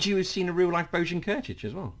 So would you have seen a real-life Bojan Krkic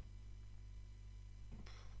as well?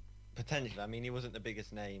 Potentially. I mean, he wasn't the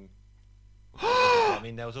biggest name I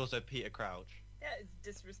mean, there was also Peter Crouch. That is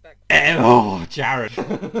disrespectful. Oh, Jared.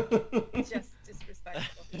 Just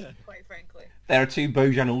disrespectful, quite frankly. There are 2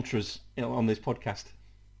 Bojan Ultras on this podcast.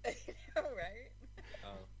 All right.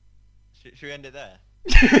 Oh, should we end it there?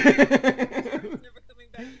 Never coming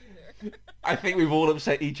back either. I think we've all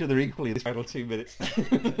upset each other equally in this final 2 minutes.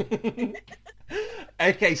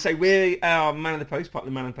 Okay, so we are Man of the Post, part of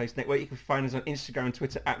the Man of the Post Network. You can find us on Instagram and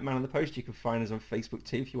Twitter at Man of the Post. You can find us on Facebook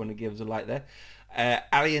too if you want to give us a like there.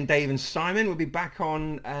 Ali and Dave and Simon will be back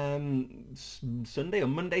on Sunday or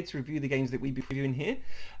Monday to review the games that we'll be reviewing here.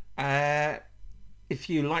 If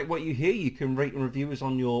you like what you hear, you can rate and review us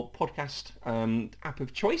on your podcast app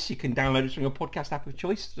of choice. You can download us from your podcast app of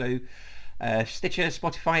choice. So Stitcher,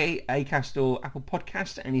 Spotify, Acast or Apple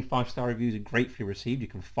Podcast. Any 5-star reviews are gratefully received. You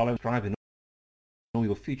can follow, subscribe, and all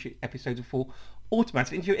your future episodes will fall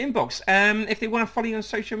automatically into your inbox. If they want to follow you on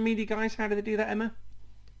social media, guys, how do they do that, Emma?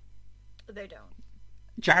 They don't.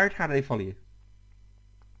 Jared, how do they follow you?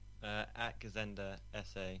 At Gazenda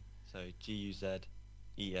SA, so Guzenda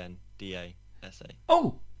SA.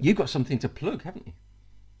 Oh, you've got something to plug, haven't you?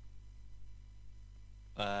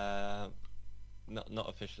 Not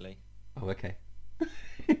officially. Oh, okay.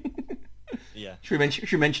 Yeah. Should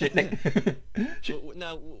we mention it next?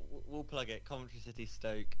 No, we'll plug it. Coventry City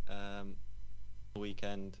Stoke.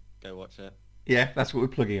 Weekend. Go watch it. Yeah, that's what we're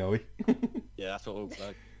plugging, are we? Yeah, that's what we'll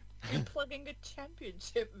plug. You're plugging a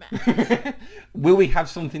championship match. Will we have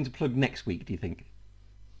something to plug next week, do you think?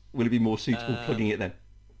 Will it be more suitable plugging it then?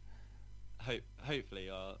 Hopefully,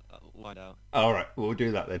 I'll find out. All right, we'll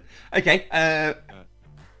do that then. Okay, Right.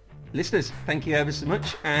 listeners, thank you ever so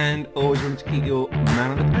much, and always remember to keep your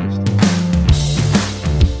man on the post.